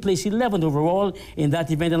Carlos Green placed 11th overall in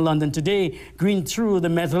that event in London today. Green threw the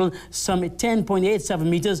medal some 10.87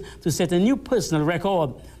 meters to set a new personal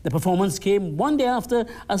record. The performance came one day after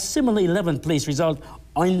a similar 11th place result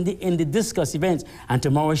in the discus event. And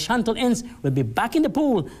tomorrow, Chantal Ince will be back in the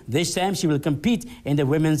pool. This time, she will compete in the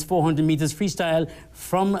women's 400 meters freestyle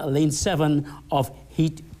from lane 7 of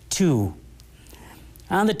heat 2.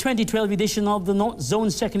 And the 2012 edition of the North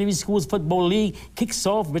Zone Secondary Schools Football League kicks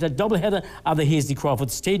off with a doubleheader at the Hasty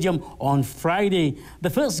Crawford Stadium on Friday. The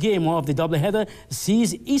first game of the doubleheader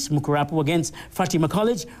sees East Mukurapu against Fatima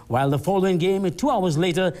College, while the following game, 2 hours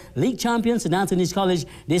later, league champions St. Anthony's College,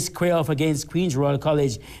 they square off against Queen's Royal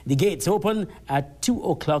College. The gates open at 2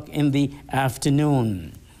 o'clock in the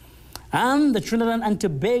afternoon. And the Trinidad and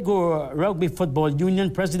Tobago Rugby Football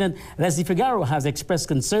Union President Leslie Figaro has expressed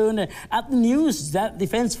concern at the news that the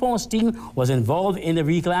Defence Force team was involved in a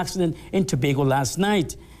vehicle accident in Tobago last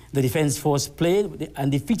night. The Defence Force played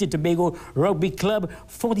and defeated Tobago Rugby Club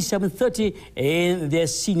 47-30 in their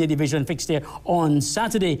senior division fixture on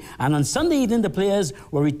Saturday. And on Sunday evening, the players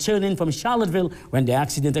were returning from Charlottesville when the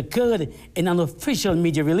accident occurred. In an official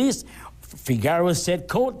media release, Figaro said,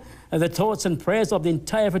 quote, "The thoughts and prayers of the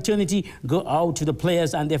entire fraternity go out to the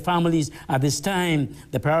players and their families at this time.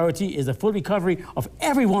 The priority is the full recovery of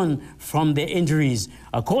everyone from their injuries."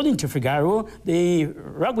 According to Figaro, the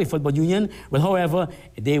Rugby Football Union will, however,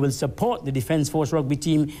 they will support the Defence Force rugby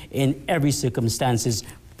team in every circumstances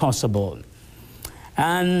possible.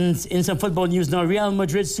 And in some football news now, Real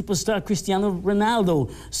Madrid superstar Cristiano Ronaldo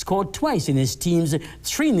scored twice in his team's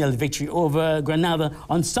 3-0 victory over Granada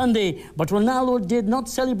on Sunday. But Ronaldo did not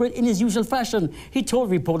celebrate in his usual fashion. He told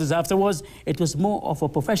reporters afterwards it was more of a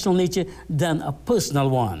professional nature than a personal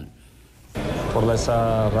one. I'm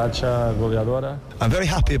very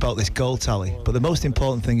happy about this goal tally, but the most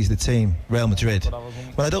important thing is the team, Real Madrid.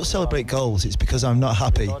 When I don't celebrate goals, it's because I'm not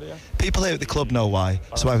happy. People here at the club know why,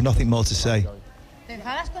 so I have nothing more to say.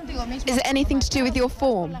 Is it anything to do with your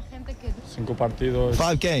form?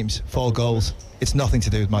 5 games, 4 goals. It's nothing to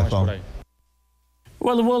do with my form.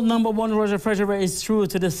 Well, the world #1 Roger Federer is through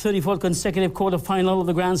to the 34th consecutive quarter-final of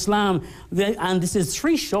the Grand Slam. And this is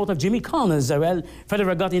 3 short of Jimmy Connors. Well,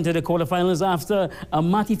 Federer got into the quarterfinals after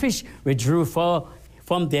Matty Fish withdrew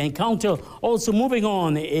from the encounter. Also moving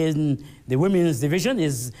on in the women's division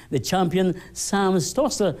is the champion Sam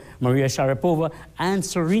Stosur, Maria Sharapova, and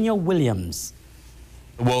Serena Williams.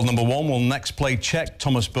 World #1 will next play Czech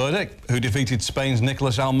Thomas Berdych, who defeated Spain's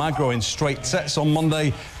Nicolas Almagro in straight sets on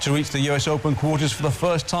Monday to reach the US Open quarters for the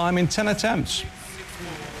first time in 10 attempts.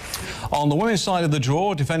 On the women's side of the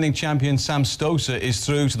draw, defending champion Sam Stosur is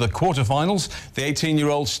through to the quarterfinals. The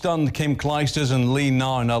 18-year-old stunned Kim Clijsters and Lee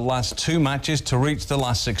Na in her last 2 matches to reach the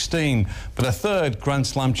last 16. But a third Grand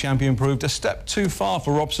Slam champion proved a step too far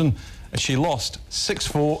for Robson as she lost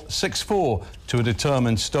 6-4, 6-4 to a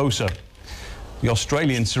determined Stosur. The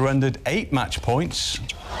Australian surrendered 8 match points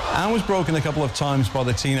and was broken a couple of times by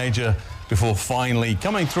the teenager before finally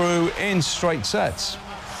coming through in straight sets.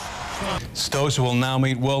 Stosur will now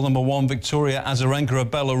meet world #1 Victoria Azarenka of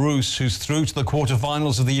Belarus, who's through to the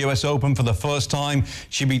quarterfinals of the US Open for the first time.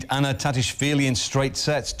 She beat Anna Tatishvili in straight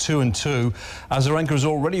sets, 2-2. Azarenka has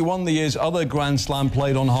already won the year's other Grand Slam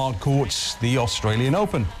played on hard courts, the Australian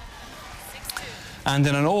Open. And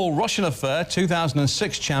in an all-Russian affair,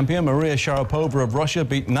 2006 champion Maria Sharapova of Russia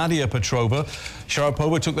beat Nadia Petrova.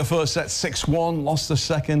 Sharapova took the first set 6-1, lost the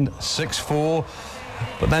second 6-4,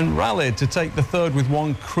 but then rallied to take the third with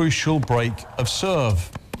one crucial break of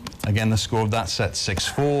serve. Again, the score of that set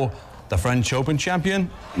 6-4. The French Open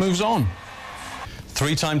champion moves on.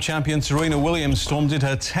 3-time champion Serena Williams stormed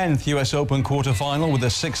her 10th US Open quarterfinal with a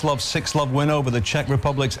 6-love win over the Czech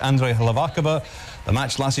Republic's Andrei Hlavakova. The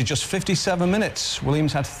match lasted just 57 minutes.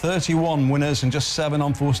 Williams had 31 winners and just 7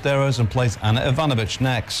 unforced errors and plays Anna Ivanovic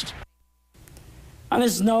next. And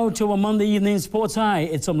it's now to a Monday evening sports high.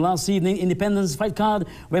 It's from last evening Independence fight card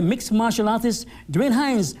where mixed martial artist Dwayne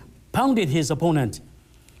Hines pounded his opponent.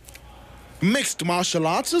 Mixed martial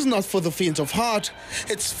arts is not for the faint of heart.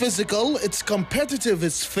 It's physical, it's competitive,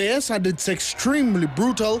 it's fierce, and it's extremely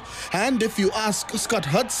brutal. And if you ask Scott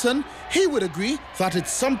Hudson, he would agree that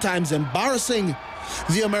it's sometimes embarrassing.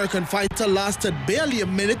 The American fighter lasted barely a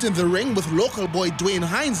minute in the ring with local boy Dwayne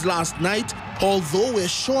Hines last night, although we're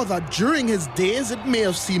sure that during his days it may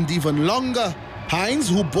have seemed even longer. Hines,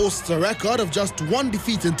 who boasts a record of just 1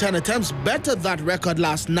 defeat in 10 attempts, bettered that record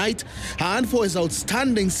last night. And for his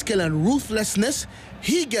outstanding skill and ruthlessness,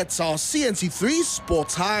 he gets our CNC3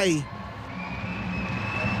 Sports High.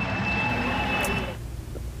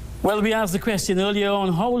 Well, we asked the question earlier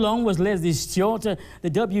on, how long was Leslie Stewart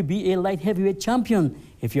the WBA light heavyweight champion?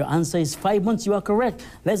 If your answer is 5 months, you are correct.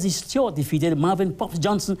 Leslie Stewart defeated Marvin Pops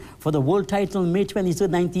Johnson for the world title on May 23,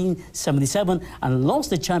 1977, and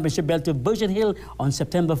lost the championship belt to Virgin Hill on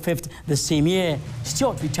September 5th the same year.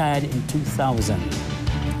 Stewart retired in 2000.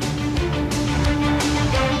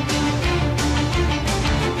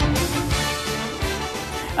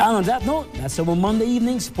 And on that note, that's our Monday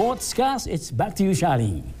evening sportscast. It's back to you,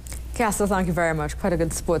 Charlene. Castle, thank you very much. Quite a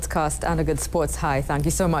good sportscast and a good sports high. Thank you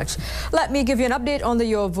so much. Let me give you an update on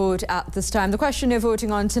your vote at this time. The question you're voting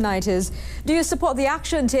on tonight is, do you support the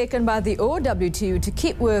action taken by the OWTU to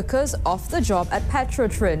keep workers off the job at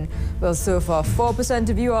Petrotrin? Well, so far, 4%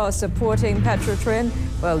 of you are supporting Petrotrin.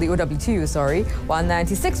 Well, the OWTU, sorry. While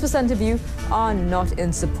 96% of you are not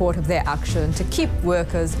in support of their action to keep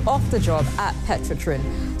workers off the job at Petrotrin.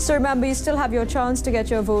 So remember, you still have your chance to get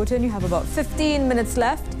your vote in. You have about 15 minutes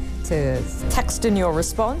left to text in your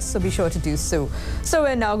response, so be sure to do so. So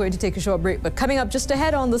we're now going to take a short break, but coming up just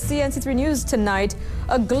ahead on the CNC3 News tonight,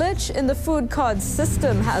 a glitch in the food card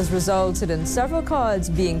system has resulted in several cards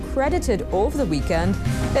being credited over the weekend.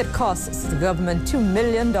 It costs the government $2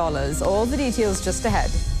 million. All the details just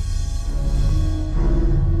ahead.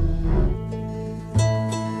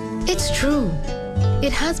 It's true.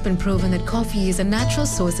 It has been proven that coffee is a natural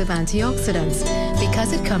source of antioxidants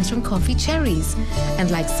because it comes from coffee cherries. And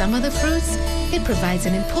like some other fruits, it provides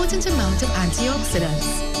an important amount of antioxidants.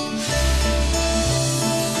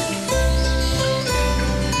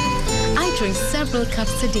 I drink several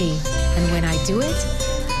cups a day, and when I do it,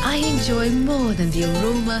 I enjoy more than the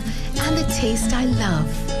aroma and the taste I love.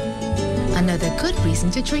 Another good reason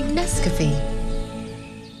to drink Nescafe.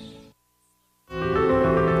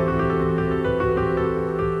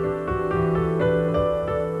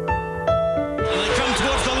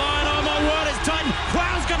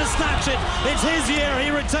 It's his year, he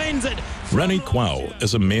retains it. Rennie Kwao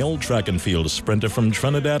is a male track and field sprinter from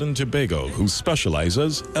Trinidad and Tobago who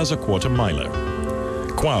specializes as a quarter-miler.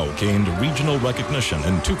 Kwao gained regional recognition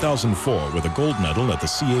in 2004 with a gold medal at the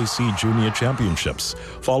CAC Junior Championships,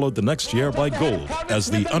 followed the next year by gold as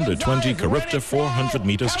the under-20 Carifta 400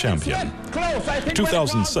 meters champion.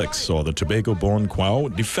 2006 saw the Tobago-born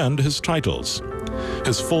Kwao defend his titles.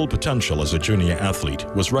 His full potential as a junior athlete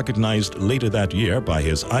was recognized later that year by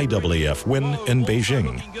his IAAF win in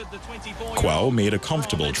Beijing. Kwao made a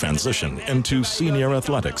comfortable transition into senior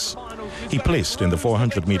athletics. He placed in the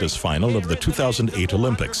 400 meters final of the 2008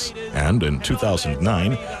 Olympics and in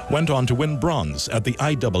 2009 went on to win bronze at the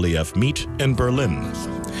IAAF meet in Berlin.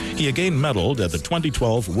 He again medaled at the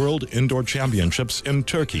 2012 World Indoor Championships in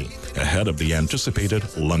Turkey ahead of the anticipated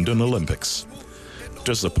London Olympics.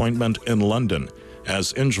 Disappointment in London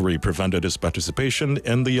as injury prevented his participation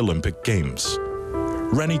in the Olympic Games.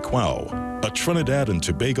 Rennie Kwao, a Trinidad and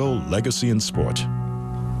Tobago legacy in sport.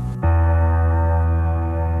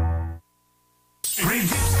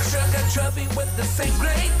 Reduce sugar chubby with the same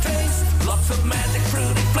great taste. Lots of magic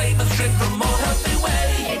fruity flavors, drink the more healthy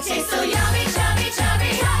way. It tastes so yummy, chubby,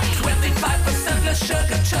 chubby, yummy. 25% less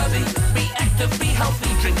sugar chubby. Be active, be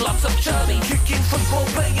healthy, drink lots of chubby. Kicking football,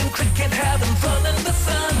 playing cricket, having fun in the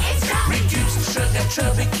sun. It's chubby. Reduced sugar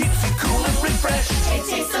chubby keeps you cool and refreshed. It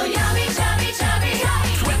tastes so yummy, chubby, chubby,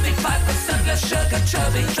 yummy. 25% less sugar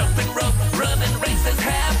chubby. Jumping rope, running races,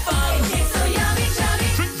 have fun. It tastes so yummy, chubby.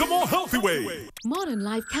 Drink the more healthy way. Modern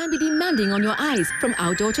life can be demanding on your eyes, from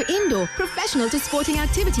outdoor to indoor, professional to sporting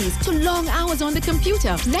activities, to long hours on the computer.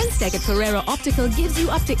 LensTech at Ferrera Optical gives you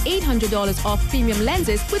up to $800 off premium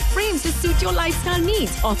lenses with frames to suit your lifestyle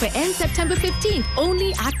needs. Offer ends September 15th,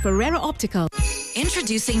 only at Ferrera Optical.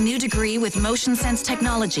 Introducing new Degree with Motion Sense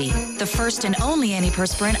technology, the first and only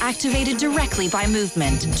antiperspirant activated directly by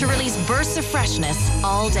movement to release bursts of freshness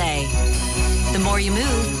all day. The more you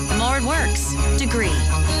move, the more it works. Degree.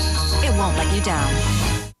 It won't let you down.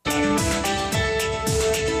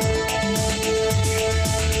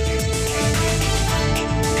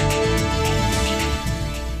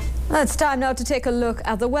 It's time now to take a look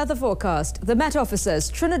at the weather forecast. The Met Office says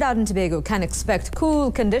Trinidad and Tobago can expect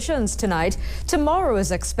cool conditions tonight. Tomorrow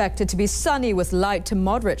is expected to be sunny with light to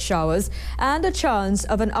moderate showers and a chance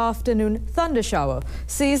of an afternoon thunder shower.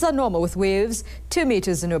 Seas are normal with waves 2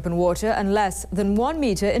 meters in open water and less than 1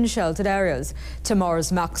 meter in sheltered areas.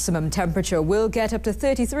 Tomorrow's maximum temperature will get up to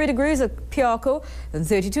 33 degrees at Piarco and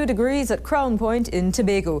 32 degrees at Crown Point in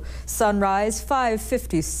Tobago. Sunrise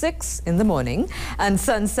 5:56 in the morning and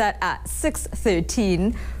sunset at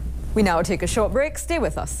 6:13. We now take a short break. Stay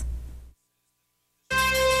with us.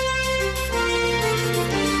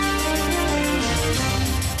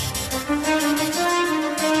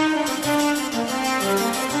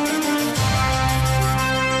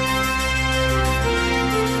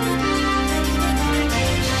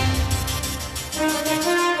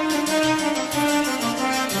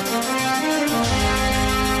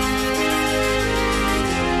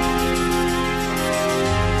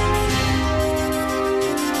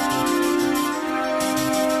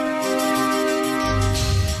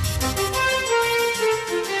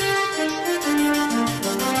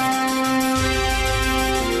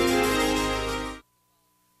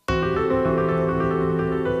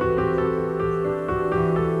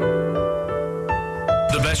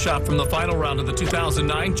 Shot from the final round of the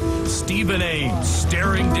 2009, Stephen Ames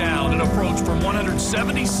staring down an approach from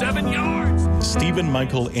 177 yards. Stephen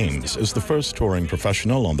Michael Ames is the first touring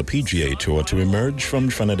professional on the PGA Tour to emerge from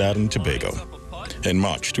Trinidad and Tobago. In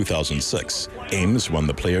March 2006, Ames won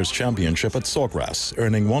the Players' Championship at Sawgrass,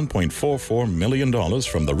 earning $1.44 million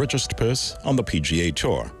from the richest purse on the PGA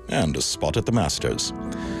Tour and a spot at the Masters.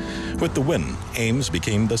 With the win, Ames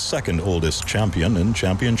became the second oldest champion in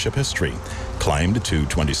championship history, climbed to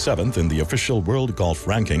 27th in the official world golf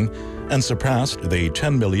ranking, and surpassed the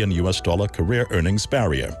 $10 million career earnings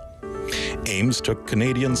barrier. Ames took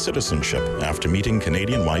Canadian citizenship after meeting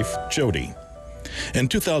Canadian wife Jody. In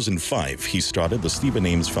 2005, he started the Stephen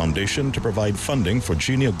Ames Foundation to provide funding for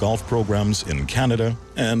junior golf programs in Canada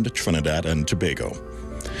and Trinidad and Tobago.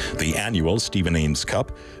 The annual Stephen Ames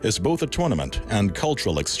Cup is both a tournament and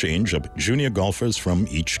cultural exchange of junior golfers from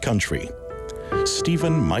each country.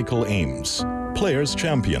 Stephen Michael Ames, Players'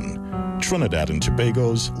 Champion, Trinidad and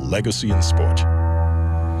Tobago's legacy in sport.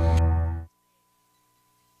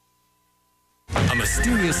 A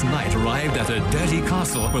mysterious knight arrived at a dirty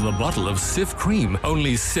castle with a bottle of Sif cream.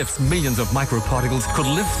 Only Sif's millions of microparticles could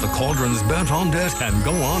lift the cauldron's burnt-on dirt and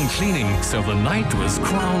go on cleaning. So the knight was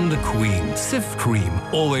crowned queen. Sif cream,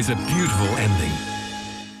 always a beautiful ending.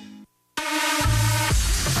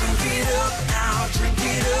 Drink it up now, drink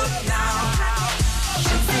it up now.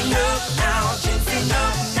 Drink it up now, drink it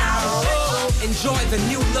up now. Enjoy the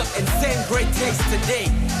new look and same great taste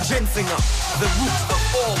today. Ginseng up, the root of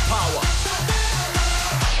all power.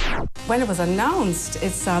 When it was announced, the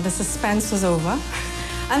suspense was over.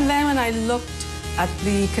 And then when I looked at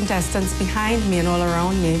the contestants behind me and all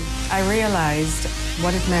around me, I realized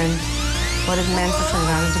what it meant for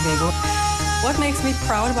Trinidad and Tobago. What makes me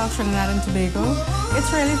proud about Trinidad and Tobago?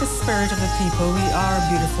 It's really the spirit of the people. We are a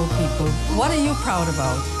beautiful people. What are you proud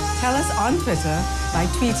about? Tell us on Twitter by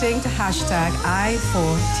tweeting to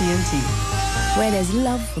 #I4TNT. Where there's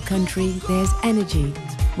love for country, there's energy.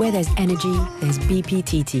 Where there's energy, there's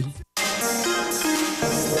BPTT.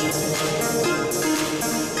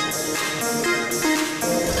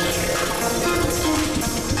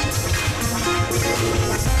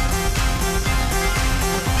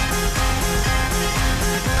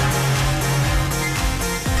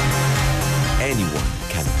 Anyone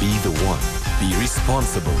can be the one. Be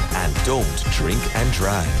responsible and don't drink and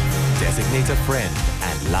drive. Designate a friend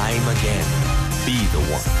and lime again. Be the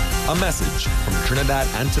one. A message from Trinidad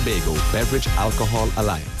and Tobago Beverage Alcohol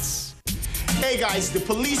Alliance. Hey guys, the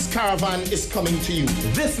police caravan is coming to you.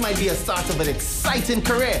 This might be a start of an exciting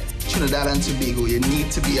career. Trinidad and Tobago, you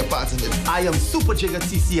need to be a part of it. I am Super Jigger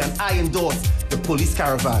TC and I endorse the police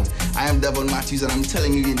caravan. I am Devon Matthews and I'm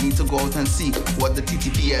telling you, you need to go out and see what the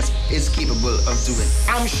TTPS is capable of doing.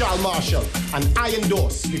 I'm Charles Marshall and I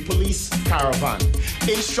endorse the police caravan.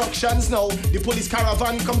 Instructions now, the police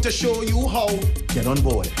caravan come to show you how. Get on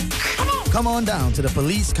board. Come on down to the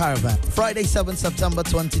Police Caravan, Friday 7 September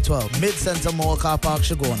 2012, Mid-Center Mall Car Park,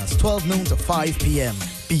 Chaguanas, 12 noon to 5 p.m.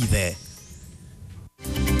 Be there.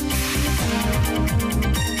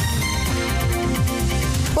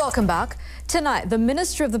 Welcome back. Tonight, the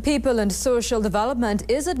Ministry of the People and Social Development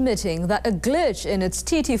is admitting that a glitch in its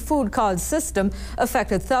TT food card system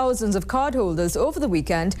affected thousands of cardholders over the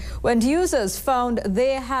weekend when users found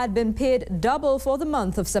they had been paid double for the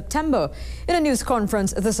month of September. In a news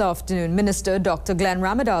conference this afternoon, Minister Dr. Glenn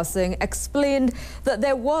Ramadar Singh explained that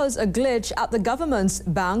there was a glitch at the government's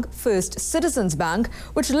bank, First Citizens Bank,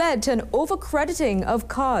 which led to an overcrediting of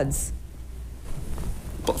cards.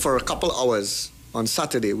 But for a couple hours on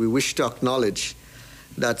Saturday, we wish to acknowledge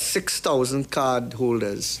that 6,000 card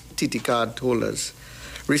holders, TT card holders,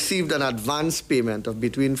 received an advance payment of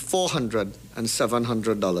between $400 and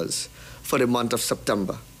 $700 for the month of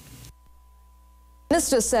September. The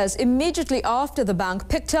minister says immediately after the bank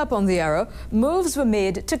picked up on the error, moves were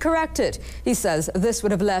made to correct it. He says this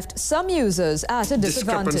would have left some users at a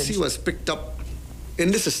disadvantage. Discrepancy was picked up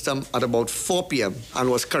in the system at about 4 p.m.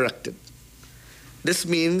 and was corrected. This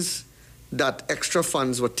means that extra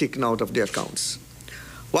funds were taken out of their accounts.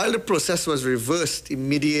 While the process was reversed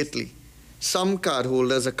immediately, some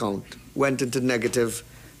cardholders' account went into negative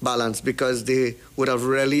balance because they would have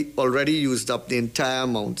already used up the entire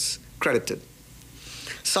amounts credited.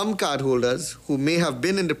 Some cardholders who may have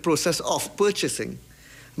been in the process of purchasing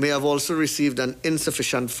may have also received an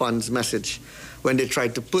insufficient funds message when they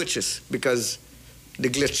tried to purchase because the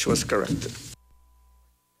glitch was corrected.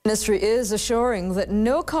 The ministry is assuring that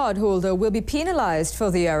no cardholder will be penalized for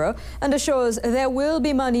the error and assures there will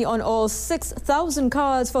be money on all 6,000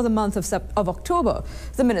 cards for the month of October.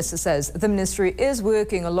 The minister says the ministry is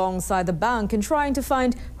working alongside the bank in trying to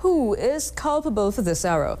find who is culpable for this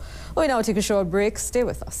error. We now take a short break. Stay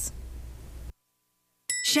with us.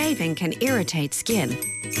 Shaving can irritate skin,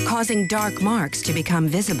 causing dark marks to become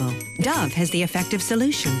visible. Dove has the effective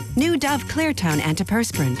solution. New Dove Clear Tone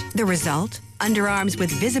Antiperspirant. The result? Underarms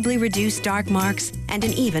with visibly reduced dark marks and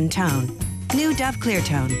an even tone. New Dove Clear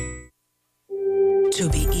Tone. To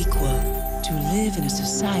be equal. To live in a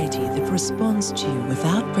society that responds to you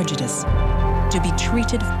without prejudice. To be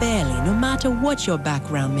treated fairly no matter what your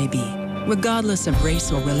background may be. Regardless of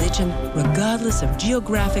race or religion, regardless of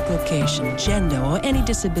geographic location, gender, or any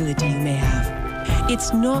disability you may have.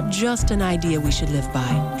 It's not just an idea we should live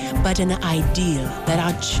by, but an ideal that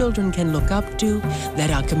our children can look up to,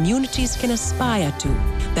 that our communities can aspire to,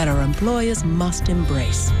 that our employers must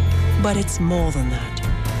embrace. But it's more than that.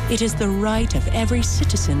 It is the right of every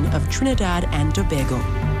citizen of Trinidad and Tobago.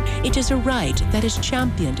 It is a right that is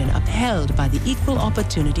championed and upheld by the Equal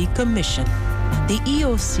Opportunity Commission. The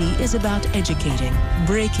EOC is about educating,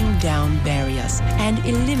 breaking down barriers, and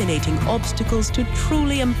eliminating obstacles to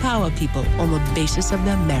truly empower people on the basis of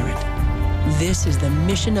their merit. This is the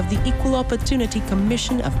mission of the Equal Opportunity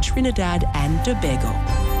Commission of Trinidad and Tobago.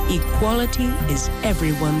 Equality is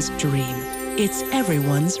everyone's dream. It's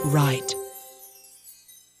everyone's right.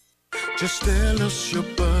 Just tell us your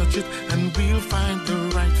budget and we'll find the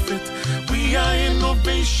right fit. We are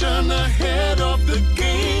innovation ahead of the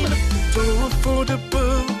game. So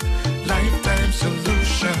affordable, Lifetime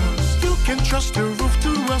Solutions. You can trust your roof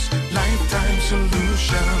to us, Lifetime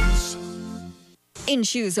Solutions. In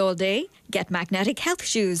shoes all day, get Magnetic Health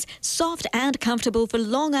Shoes. Soft and comfortable for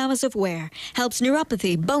long hours of wear. Helps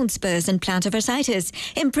neuropathy, bone spurs and plantar fasciitis.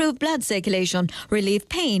 Improve blood circulation. Relieve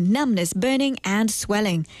pain, numbness, burning and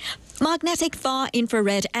swelling. Magnetic Far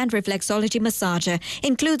Infrared and Reflexology Massager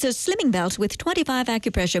includes a slimming belt with 25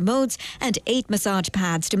 acupressure modes and 8 massage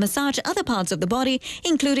pads to massage other parts of the body,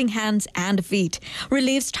 including hands and feet.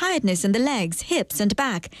 Relieves tiredness in the legs, hips and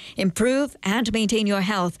back. Improve and maintain your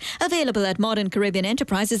health. Available at Modern Caribbean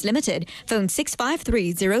Enterprises Limited. Phone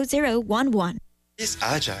 653-0011. He's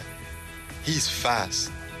agile. He's fast.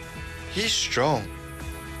 He's strong.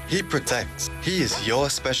 He protects. He is your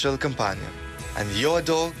special companion. And your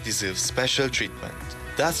dog deserves special treatment.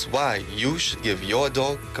 That's why you should give your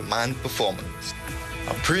dog Command Performance,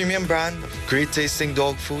 a premium brand of great tasting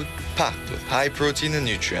dog food packed with high protein and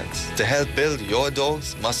nutrients to help build your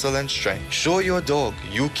dog's muscle and strength. Show your dog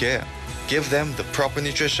you care. Give them the proper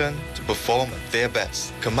nutrition to perform at their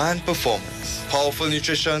best. Command Performance, powerful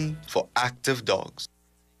nutrition for active dogs.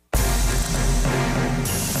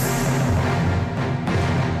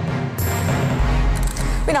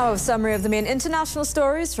 We now have a summary of the main international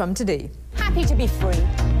stories from today. Happy to be free.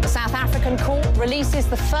 The South African court releases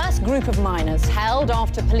the first group of miners held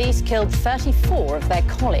after police killed 34 of their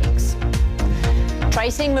colleagues.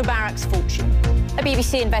 Tracing Mubarak's fortune. A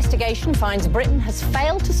BBC investigation finds Britain has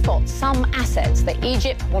failed to spot some assets that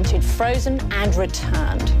Egypt wanted frozen and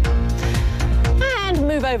returned. And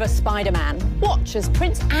move over Spider-Man. Watch as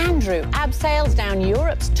Prince Andrew abseils down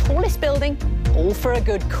Europe's tallest building, all for a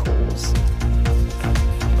good cause.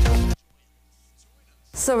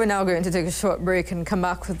 So we're now going to take a short break and come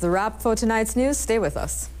back with the wrap for tonight's news. Stay with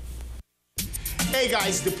us. Hey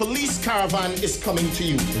guys, the police caravan is coming to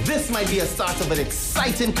you. This might be a start of an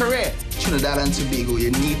exciting career. Trinidad and Tobago,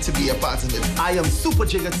 you need to be a part of it. I am Super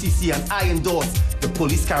Jigger TC and I endorse the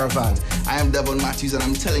police caravan. I am Devon Matthews and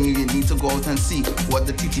I'm telling you, you need to go out and see what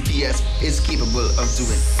the TTPS is capable of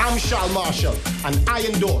doing. I'm Charles Marshall and I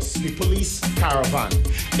endorse the police caravan.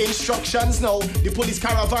 Instructions now, the police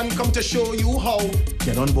caravan come to show you how.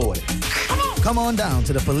 Get on board. Come on down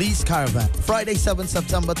to the police caravan. Friday, 7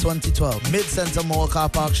 September 2012. Mid-Center Mall Car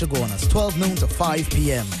Park, Chaguanas. 12 noon to 5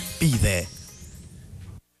 p.m. Be there.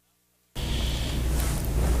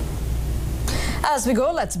 As we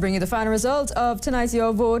go, let's bring you the final result of tonight's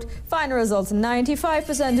Your Vote. Final results,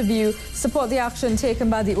 95% of you support the action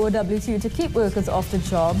taken by the OWTU to keep workers off the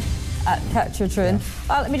job at Petrotrin.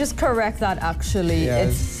 Let me just correct that actually.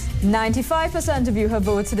 Yes. It's 95% of you have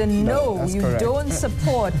voted in no, you correct. don't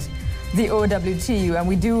support the OWTU, and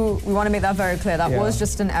we want to make that very clear. That was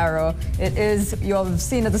just an error. It is, you've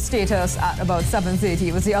seen at the status at about 7:30,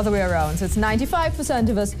 it was the other way around. So it's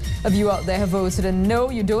 95% of you out there have voted in no,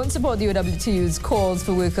 you don't support the OWTU's calls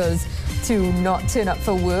for workers to not turn up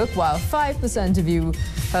for work, while 5% of you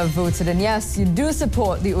have voted in yes, you do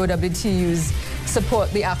support the OWTU's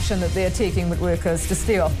support the action that they're taking with workers to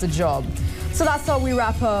stay off the job. So that's how we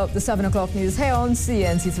wrap up the 7 o'clock news here on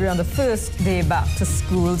CNC3 on the first day back to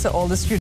school. To all the students